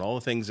down and all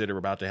the things that are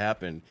about to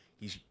happen,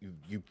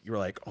 you're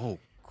like, oh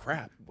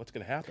crap, what's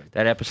going to happen?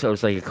 That episode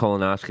is like a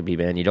colonoscopy,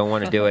 man. You don't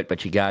want to do it,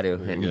 but you got to,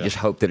 and you just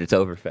hope that it's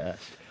over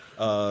fast.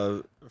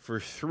 For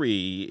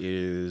 3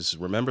 is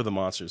Remember the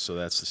Monsters, so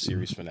that's the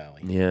series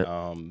finale.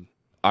 Yeah.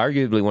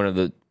 Arguably one of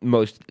the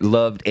most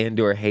loved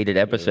and/or hated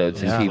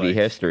episodes in TV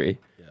history.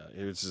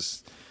 Yeah, it was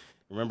just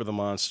Remember the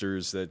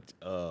Monsters that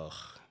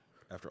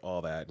after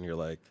all that, and you're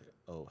like,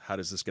 oh, how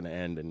is this going to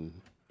end? And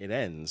it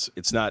ends.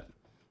 It's not.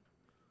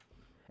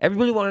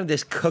 Everybody wanted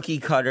this cookie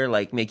cutter,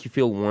 make you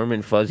feel warm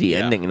and fuzzy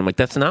ending, and I'm like,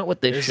 that's not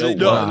what this show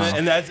was.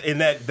 And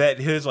that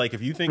his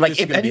if you think this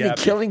is going to be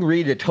happy, killing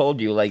Rita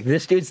told you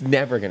this dude's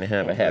never going to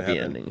have a happy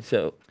ending.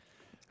 So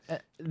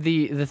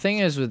the thing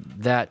is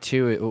with that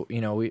too,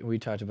 we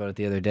talked about it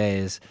the other day.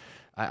 Is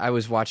I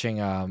was watching,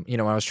 when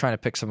I was trying to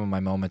pick some of my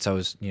moments, I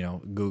was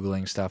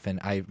Googling stuff, and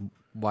I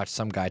watched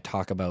some guy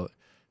talk about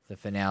the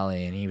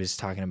finale, and he was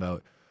talking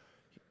about.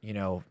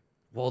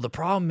 Well, the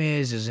problem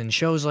is in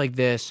shows like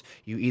this,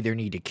 you either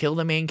need to kill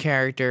the main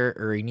character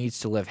or he needs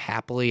to live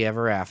happily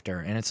ever after.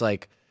 And it's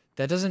that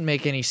doesn't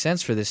make any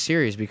sense for this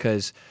series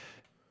because,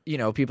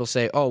 people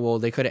say, oh, well,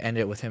 they could have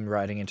ended it with him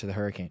riding into the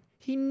hurricane.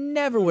 He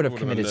never would have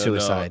committed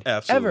suicide. No,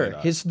 absolutely ever.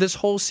 Not. This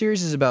whole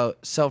series is about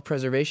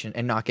self-preservation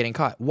and not getting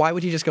caught. Why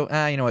would he just go,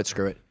 you know what,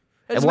 screw it?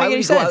 That and doesn't why make would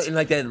any he go sense. out in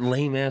that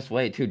lame-ass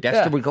way, too?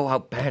 Dexter would go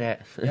out badass.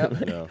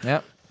 Yep.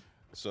 Yep.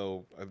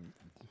 So...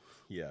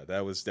 yeah,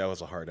 that was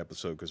a hard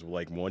episode because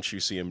once you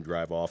see him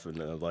drive off and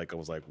I was like,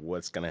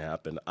 what's gonna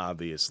happen?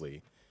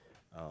 Obviously,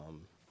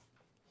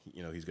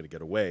 he's gonna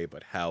get away,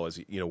 but how is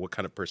he? What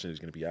kind of person he's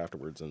gonna be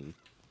afterwards? And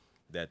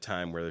that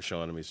time where they're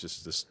showing him, he's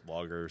just this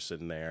logger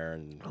sitting there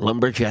and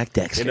lumberjack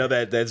Dexter.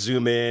 That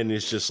zoom in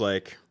is just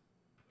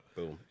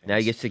boom. Now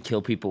he gets to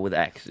kill people with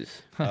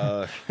axes.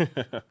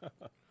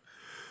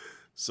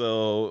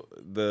 So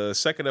the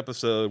second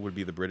episode would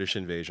be the British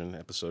Invasion,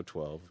 episode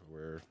 12,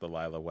 where the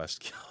Lila West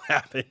kill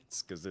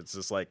happens. Because it's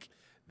just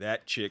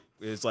that chick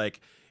is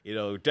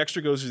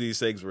Dexter goes through these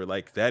things where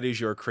that is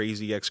your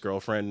crazy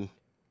ex-girlfriend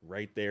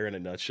right there in a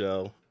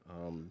nutshell.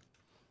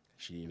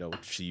 She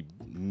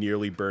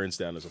nearly burns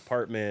down his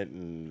apartment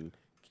and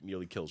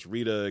nearly kills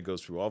Rita,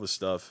 goes through all this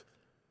stuff.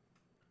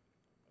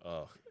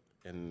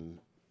 And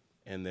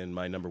then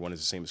my number 1 is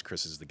the same as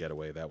Chris's, The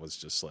Getaway. That was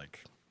just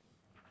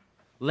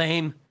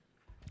lame.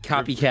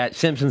 Copycat.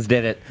 Simpsons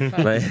did it.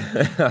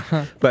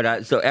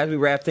 But so as we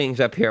wrap things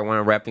up here, I want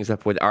to wrap things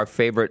up with our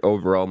favorite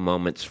overall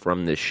moments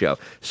from this show.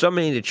 So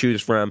many to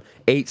choose from.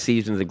 8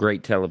 seasons of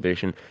great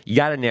television. You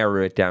got to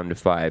narrow it down to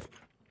 5.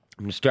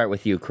 I'm going to start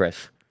with you,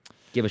 Chris.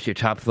 Give us your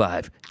top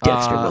 5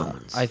 Dexter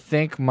moments. I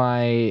think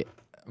my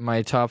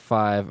top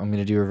 5, I'm going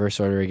to do reverse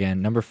order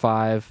again. Number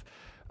 5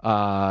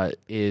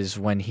 is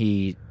when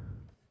he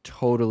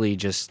totally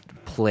just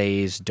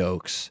plays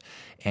Dokes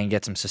and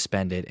gets him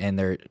suspended, and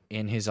they're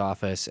in his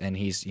office, and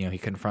he's, he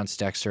confronts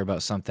Dexter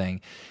about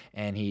something,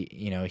 and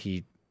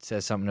he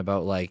says something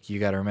about you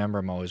got to remember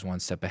I'm always one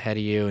step ahead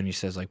of you, and he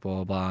says blah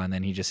blah blah, and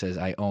then he just says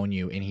I own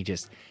you, and he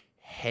just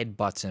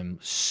headbutts him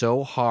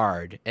so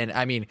hard, and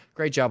I mean,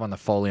 great job on the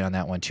Foley on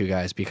that one too,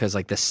 guys, because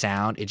the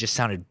sound, it just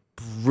sounded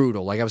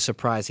brutal. I was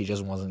surprised he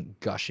just wasn't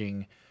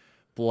gushing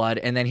blood,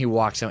 and then he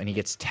walks out and he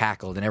gets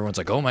tackled, and everyone's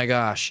like, oh my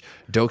gosh,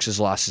 Dokes has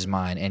lost his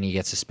mind, and he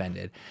gets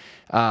suspended.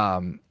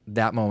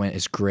 That moment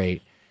is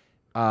great.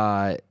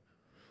 Let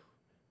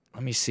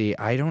me see.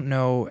 I don't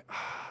know.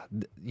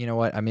 You know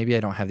what? Maybe I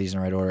don't have these in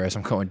the right order as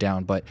I'm going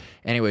down. But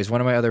anyways,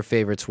 one of my other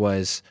favorites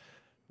was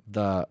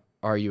the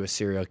 "Are you a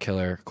serial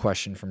killer?"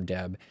 question from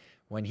Deb.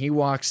 When he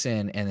walks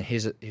in and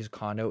his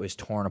condo is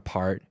torn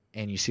apart,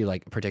 and you see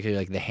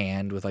particularly the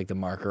hand with the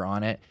marker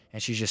on it,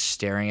 and she's just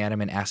staring at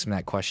him and asks him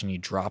that question. He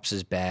drops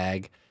his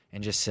bag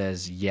and just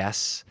says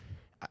yes,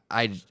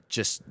 I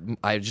just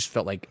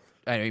felt like,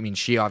 I mean,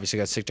 she obviously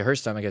got sick to her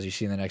stomach, as you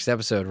see in the next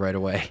episode right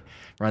away,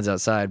 runs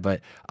outside.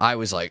 But I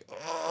was like,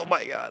 oh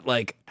my God,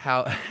 like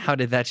how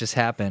did that just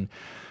happen?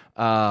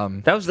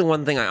 That was the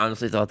one thing I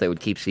honestly thought they would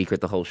keep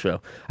secret the whole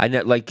show. I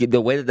like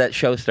the way that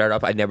show started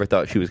off. I never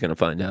thought she was going to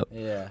find out.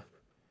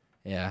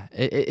 Yeah,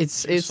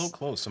 it's so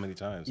close so many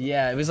times.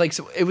 Yeah, it was like,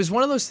 so it was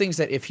one of those things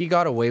that if he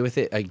got away with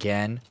it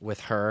again with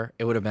her,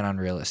 it would have been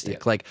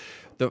unrealistic. Yeah.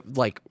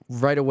 Like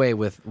right away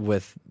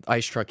with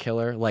Ice Truck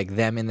Killer, like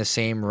them in the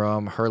same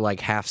room, her like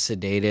half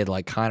sedated,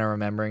 like kind of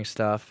remembering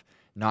stuff,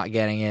 not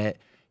getting it.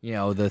 You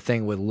know, the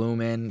thing with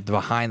Lumen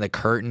behind the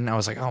curtain. I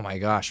was like, oh my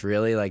gosh,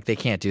 really? Like they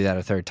can't do that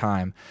a third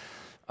time.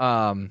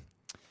 One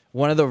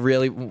of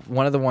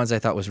the ones I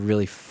thought was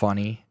really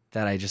funny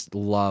that I just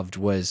loved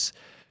was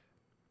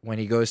when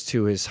he goes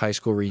to his high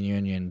school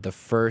reunion, the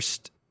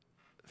first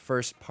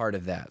part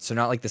of that. So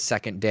not like the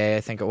second day,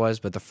 I think it was,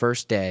 but the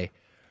first day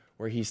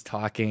where he's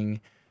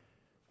talking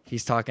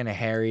to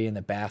Harry in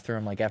the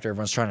bathroom, like after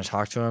everyone's trying to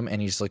talk to him,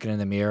 and he's looking in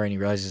the mirror and he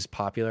realizes he's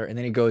popular. And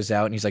then he goes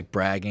out and he's like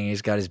bragging,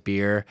 he's got his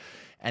beer,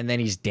 and then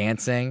he's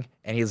dancing,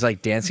 and he's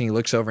like dancing, he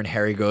looks over and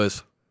Harry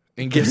goes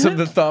and gives him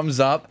the thumbs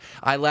up.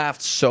 I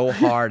laughed so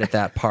hard at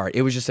that part.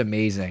 It was just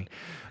amazing.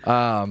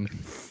 I'm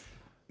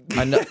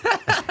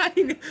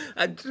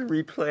just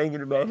replaying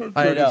it in my head.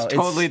 I know, it's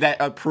totally that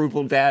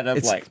approval dad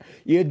of like,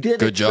 you did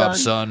good it, job,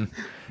 son.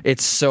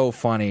 It's so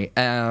funny.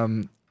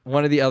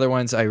 One of the other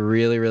ones I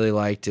really, really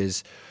liked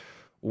is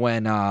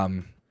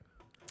when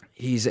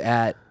he's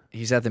at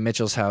the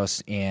Mitchell's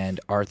house and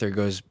Arthur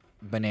goes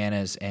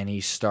bananas and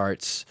he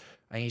starts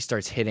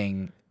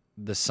hitting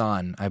the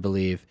son, I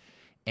believe,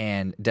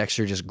 and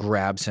Dexter just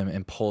grabs him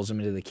and pulls him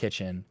into the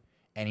kitchen,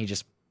 and he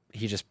just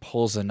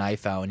pulls a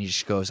knife out and he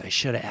just goes, I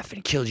should have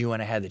effing killed you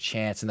when I had the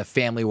chance. And the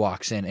family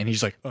walks in and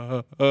he's like,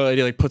 and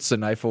he like puts the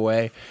knife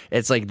away.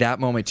 It's like that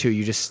moment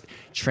too.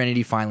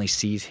 Trinity finally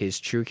sees his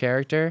true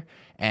character,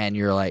 and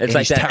you're like, it's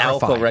like that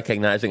terrified. alpha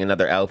recognizing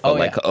another alpha.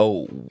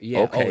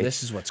 Yeah. Okay. Oh,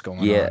 this is what's going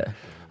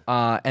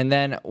on. And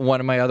then one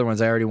of my other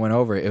ones I already went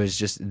over. It was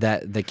just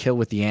the kill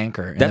with the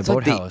anchor in the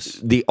boathouse.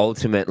 Like the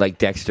ultimate like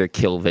Dexter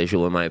kill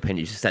visual, in my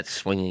opinion. Just that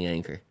swinging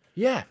anchor.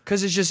 Yeah,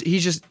 because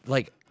he's just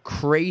like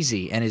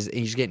crazy, and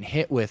he's getting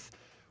hit with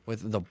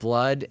the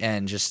blood,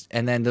 and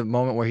then the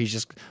moment where he's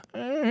just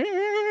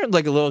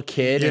like a little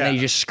kid, and then he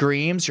just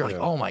screams. You're like,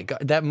 oh my God,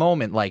 that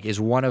moment like is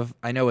one of,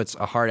 I know it's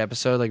a hard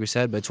episode like we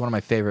said, but it's one of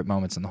my favorite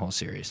moments in the whole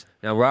series.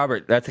 Now,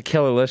 Robert, that's a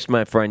killer list,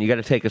 my friend. You got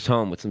to take us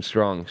home with some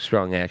strong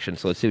action.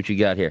 So let's see what you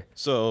got here.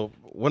 So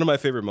one of my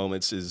favorite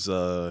moments is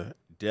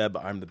Deb,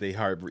 I'm the Bay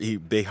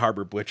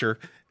Harbor butcher.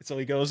 And so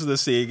he goes to the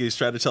scene, he's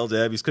trying to tell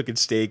Deb he's cooking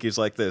steak. He's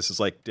like this. It's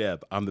like,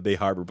 Deb, I'm the Bay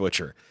Harbor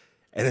butcher.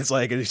 And it's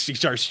like, and she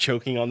starts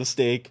choking on the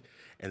steak.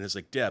 And it's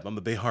like, Deb, I'm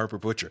the Bay Harbor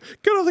butcher.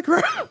 Get on the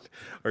ground.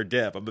 Or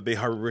Deb, I'm the Bay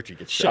Harbor butcher.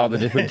 Get shot. All the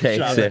different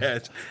takes. Shot in the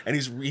head. And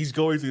he's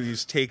going through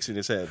these takes in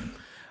his head.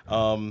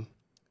 Matsuda.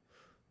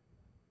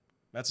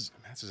 Yeah.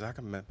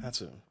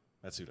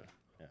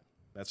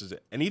 Matsuda.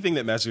 Anything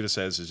that Matsuda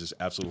says is just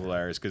absolutely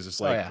hilarious because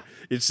it's like,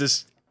 it's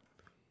just,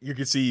 you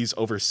can see he's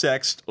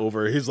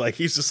oversexed,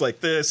 he's just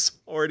like this,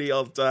 horny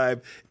all the time.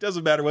 It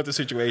doesn't matter what the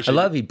situation. I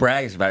love he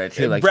brags about it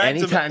too. Like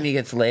anytime he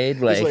gets laid,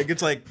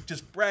 it's like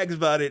just brags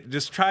about it,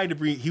 just trying to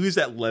bring. He was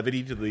that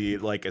levity to the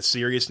like a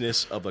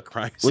seriousness of a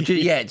crime scene. Which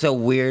is, it's a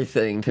weird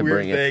thing to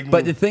bring in.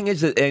 But the thing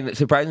is, and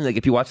surprisingly, like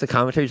if you watch the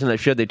commentaries on that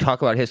show, they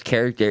talk about his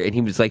character, and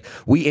he was like,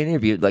 we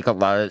interviewed like a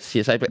lot of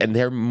CSI, and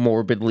they're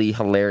morbidly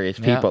hilarious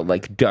people,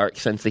 like dark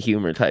sense of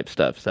humor type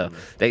stuff. So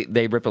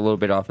they rip a little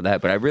bit off of that.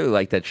 But I really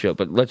like that show.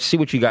 But let's see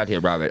what you got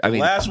here, Robert. I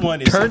mean, last one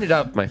turn it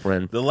up, my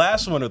friend. The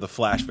last one are the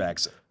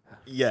flashbacks.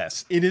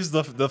 Yes, it is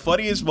the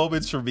funniest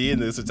moments for me in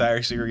this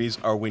entire series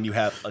are when you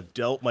have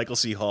adult Michael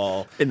C.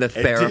 Hall in the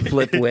Farrah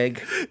flip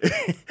wig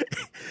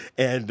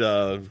and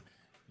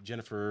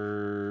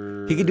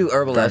Jennifer. He could do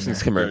Herbal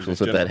Essence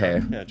commercials with that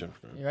hair. Yeah,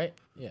 Jennifer. You right?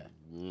 Yeah.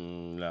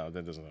 No,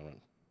 that doesn't.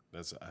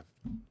 That's.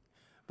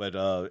 But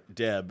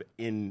Deb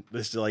in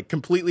this like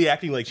completely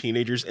acting like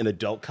teenagers in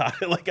adult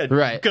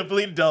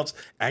complete adults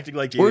acting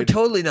like teenagers. We're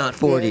totally not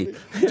 40.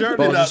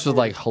 Well, just with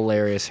like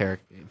hilarious hair.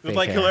 With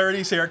like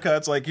hilarious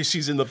haircuts, like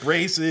she's in the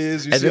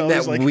braces. And then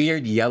that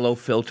weird yellow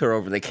filter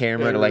over the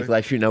camera to like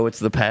let you know it's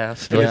the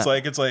past.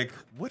 It's like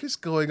what is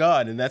going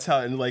on? And that's how,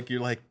 and like you're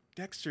like,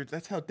 Dexter,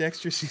 that's how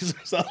Dexter sees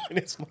himself in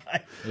his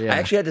mind. Yeah. I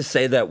actually had to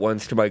say that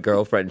once to my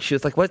girlfriend. She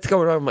was like, what's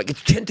going on? I'm like,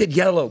 it's tinted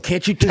yellow.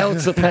 Can't you tell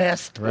it's the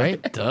past?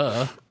 Right?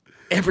 Duh.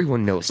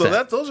 Everyone knows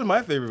that. So those are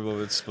my favorite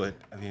moments, but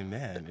I mean,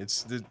 man,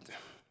 it's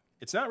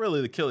not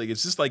really the killing.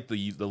 It's just like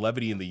the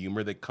levity and the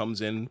humor that comes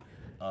in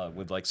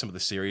with like some of the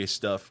serious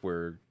stuff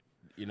where,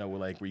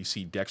 where you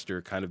see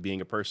Dexter kind of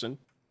being a person.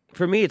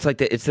 For me, it's like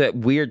it's that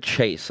weird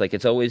chase. Like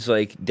it's always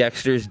like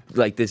Dexter's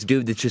like this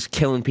dude that's just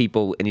killing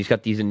people, and he's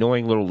got these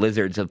annoying little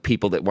lizards of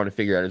people that want to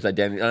figure out his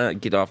identity.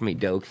 Get off me,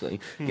 Dokes!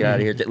 Like, get out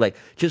of here! Like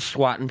just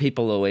swatting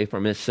people away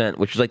from his scent,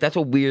 which is like that's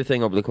a weird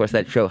thing over the course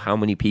of that show. How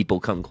many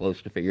people come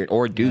close to figure it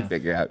or do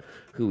figure out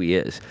who he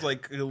is?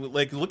 Like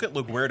look at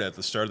LaGuerta at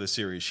the start of the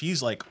series.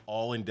 She's like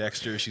all in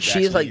Dexter.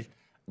 She's like.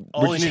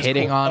 All in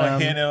hitting on him.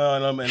 Hitting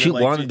on him. And She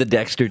wanted the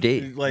Dexter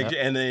date.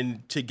 And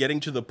then to getting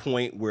to the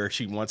point where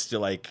she wants to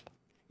like.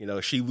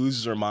 She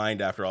loses her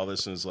mind after all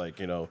this and is like,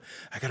 I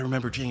got to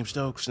remember James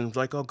Stokes and it's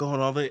like, oh,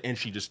 going all that. And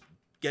she just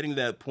getting to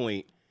that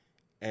point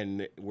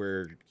and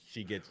where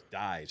she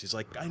dies. She's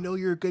like, I know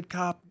you're a good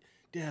cop,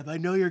 Deb. I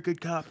know you're a good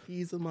cop.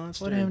 He's a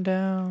monster. Put him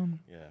down.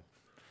 Yeah.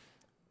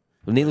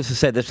 Well, needless to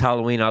say, this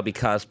Halloween I'll be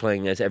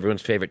cosplaying as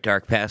everyone's favorite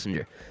Dark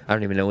Passenger. I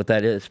don't even know what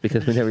that is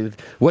because we never.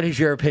 What is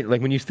your opinion?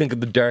 Like when you think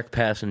of the Dark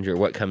Passenger,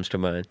 what comes to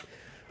mind?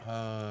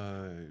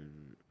 I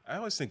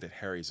always think that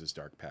Harry's his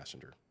Dark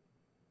Passenger.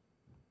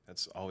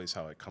 That's always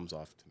how it comes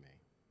off to me.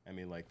 I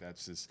mean, like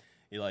that's just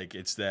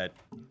it's that.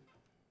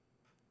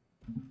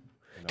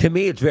 To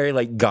me, it's very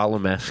like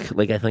Gollum-esque.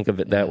 Like I think of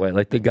it that way.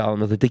 Like the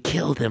Gollum, like they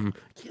killed him,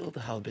 killed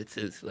the hobbits.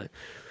 Is like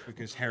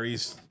because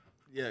Harry's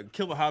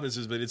kill the hobbits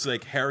is, but it's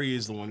like Harry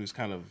is the one who's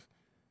kind of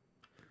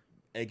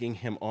egging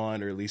him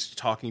on, or at least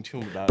talking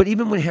to him about. But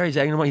even when Harry's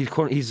egging him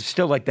on, he's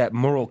still like that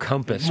moral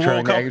compass.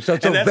 So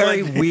it's a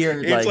very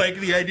weird. It's like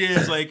the idea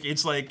is like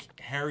it's like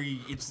Harry.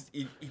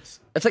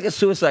 It's like a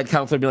suicide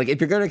counselor being like,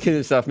 if you're gonna kill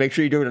yourself, make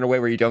sure you do it in a way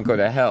where you don't go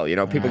to hell.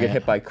 People get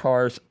hit by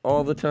cars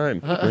all the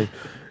time.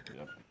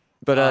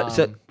 But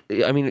so.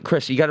 I mean,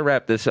 Chris, you got to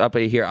wrap this up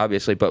here,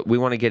 obviously, but we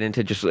want to get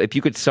into just if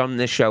you could sum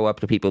this show up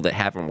to people that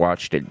haven't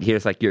watched it.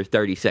 Here's like your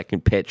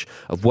 30-second pitch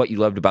of what you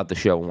loved about the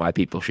show and why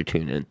people should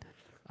tune in.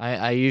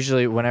 I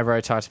usually, whenever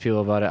I talk to people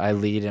about it, I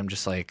lead him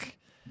just like,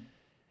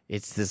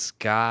 it's this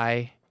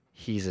guy,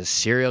 he's a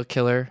serial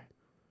killer,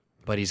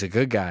 but he's a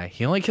good guy.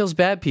 He only kills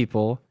bad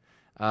people,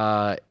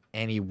 and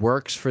he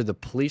works for the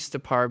police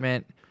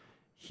department.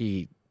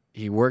 He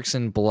works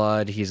in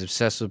blood. He's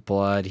obsessed with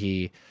blood.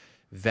 He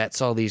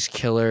vets all these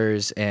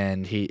killers,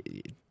 and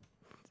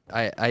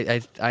I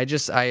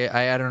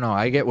don't know.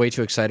 I get way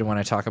too excited when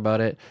I talk about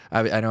it.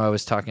 I know I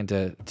was talking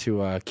to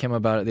Kim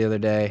about it the other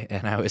day,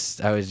 and I was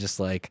just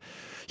like,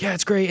 yeah,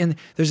 it's great. And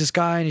there's this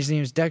guy, and his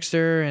name's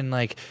Dexter, and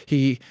like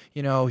he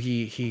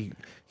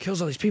kills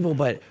all these people,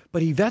 but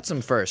he vets them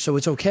first, so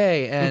it's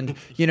okay. And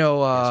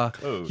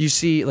you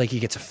see, like he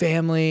gets a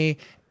family,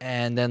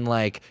 and then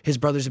like his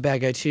brother's a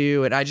bad guy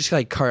too, and I just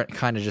like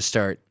kind of just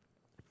start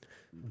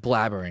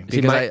blabbering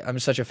because I'm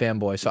such a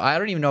fanboy, so I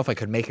don't even know if I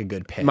could make a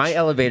good pitch. My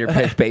elevator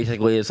pitch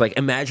basically is like,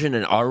 imagine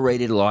an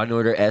R-rated Law &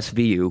 Order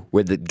SVU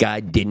where the guy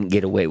didn't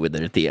get away with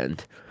it at the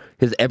end.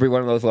 Because every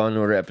one of those Law &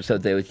 Order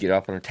episodes, they always get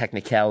off on a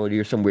technicality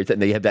or some weird thing.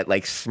 They have that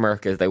like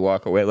smirk as they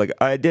walk away, like,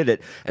 I did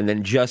it. And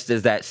then just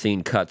as that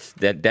scene cuts,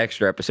 that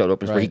Dexter episode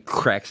opens where he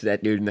cracks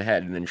that dude in the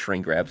head and then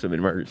shrink grabs him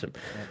and murders him.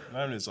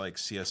 Mine is like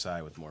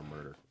CSI with more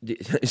murder.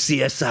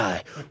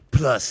 CSI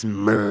plus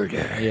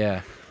murder.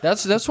 Yeah.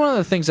 That's one of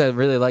the things I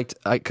really liked.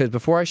 Because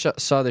before I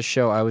saw this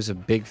show, I was a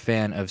big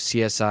fan of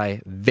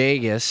CSI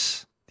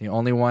Vegas, the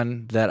only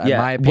one that, in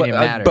my opinion,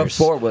 matters.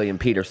 Before William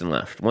Peterson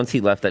left. Once he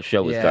left, that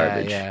show was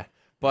garbage. Yeah.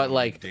 But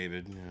like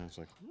David, it's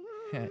like,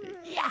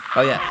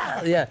 oh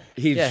yeah.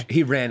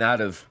 He ran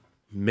out of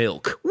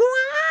milk.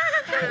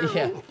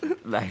 Yeah.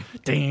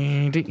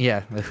 Ding, ding. Yeah,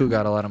 who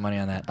got a lot of money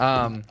on that?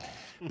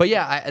 But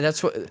yeah,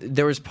 that's what.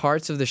 There was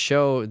parts of the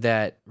show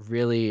that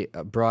really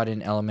brought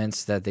in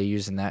elements that they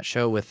use in that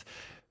show with,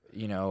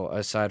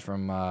 aside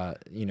from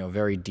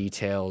very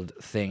detailed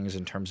things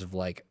in terms of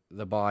like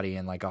the body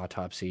and like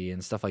autopsy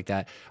and stuff like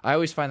that. I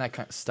always find that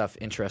kind of stuff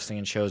interesting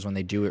in shows when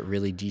they do it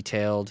really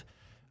detailed.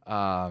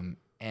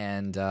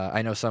 And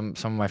I know some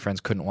of my friends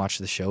couldn't watch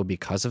the show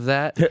because of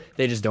that.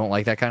 They just don't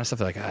like that kind of stuff.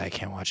 They're like, I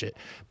can't watch it.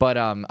 But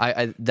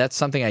I that's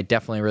something I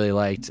definitely really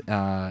liked.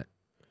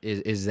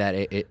 Is that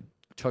it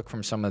took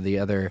from some of the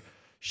other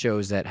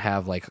shows that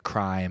have like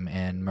crime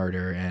and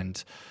murder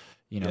and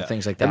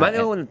things like that. Am I the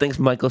only one that thinks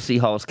Michael C.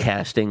 Hall's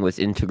casting was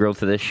integral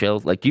to this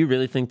show? Like, do you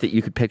really think that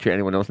you could picture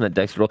anyone else in that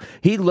Dexter role?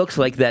 He looks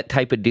like that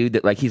type of dude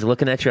that like he's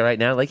looking at you right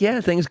now, like, yeah,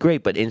 things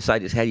great, but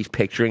inside his head he's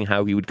picturing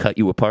how he would cut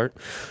you apart.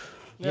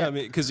 Yeah, I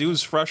mean, because he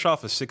was fresh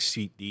off of 6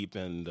 Feet Deep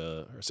and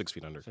or 6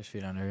 Feet Under. 6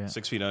 Feet Under, yeah.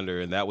 6 Feet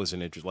Under, and that was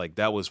an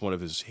that was one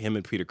of him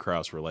and Peter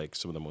Krause were like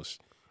some of the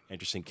most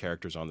interesting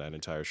characters on that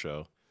entire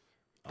show.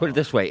 Put it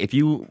this way: if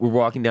you were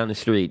walking down the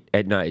street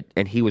at night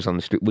and he was on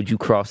the street, would you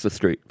cross the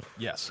street?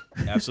 Yes,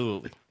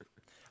 absolutely.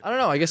 I don't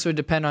know. I guess it would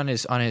depend on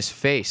his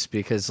face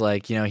because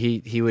like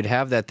he would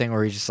have that thing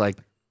where he just like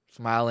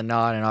smile and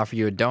nod and offer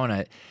you a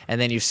donut,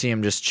 and then you see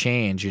him just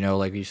change.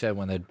 Like you said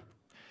when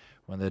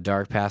the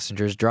Dark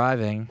Passenger's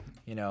driving.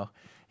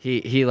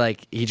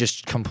 He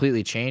just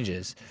completely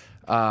changes.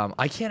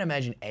 I can't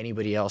imagine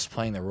anybody else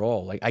playing the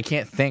role. Like, I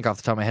can't think off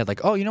the top of my head,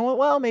 like, oh, you know what?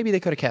 Well, maybe they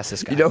could have cast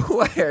this guy. You know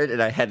who I heard,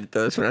 and I had to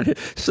throw this one out here?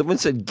 Someone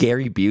said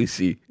Gary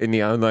Busey in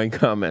the online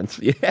comments.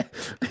 Yeah.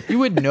 You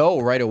would know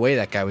right away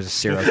that guy was a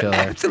serial killer.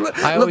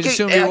 Absolutely. I always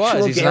assumed he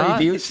was. He's Gary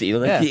not. Busey.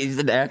 Like, Yeah. he's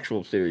an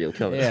actual serial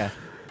killer. Yeah.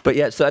 But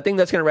yeah, so I think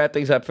that's going to wrap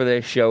things up for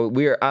this show.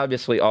 We are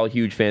obviously all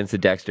huge fans of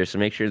Dexter, so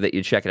make sure that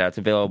you check it out. It's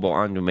available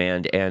on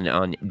demand and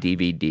on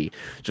DVD.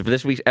 So for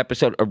this week's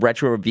episode of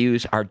Retro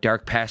Reviews, our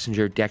Dark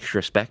Passenger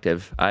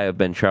Dextrospective, I have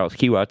been Charles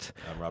Kiewatz.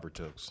 I'm Robert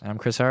Tokes. And I'm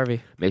Chris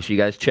Harvey. Make sure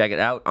you guys check it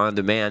out on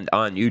demand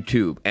on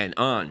YouTube and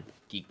on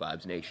Geek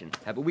Vibes Nation.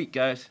 Have a week,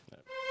 guys.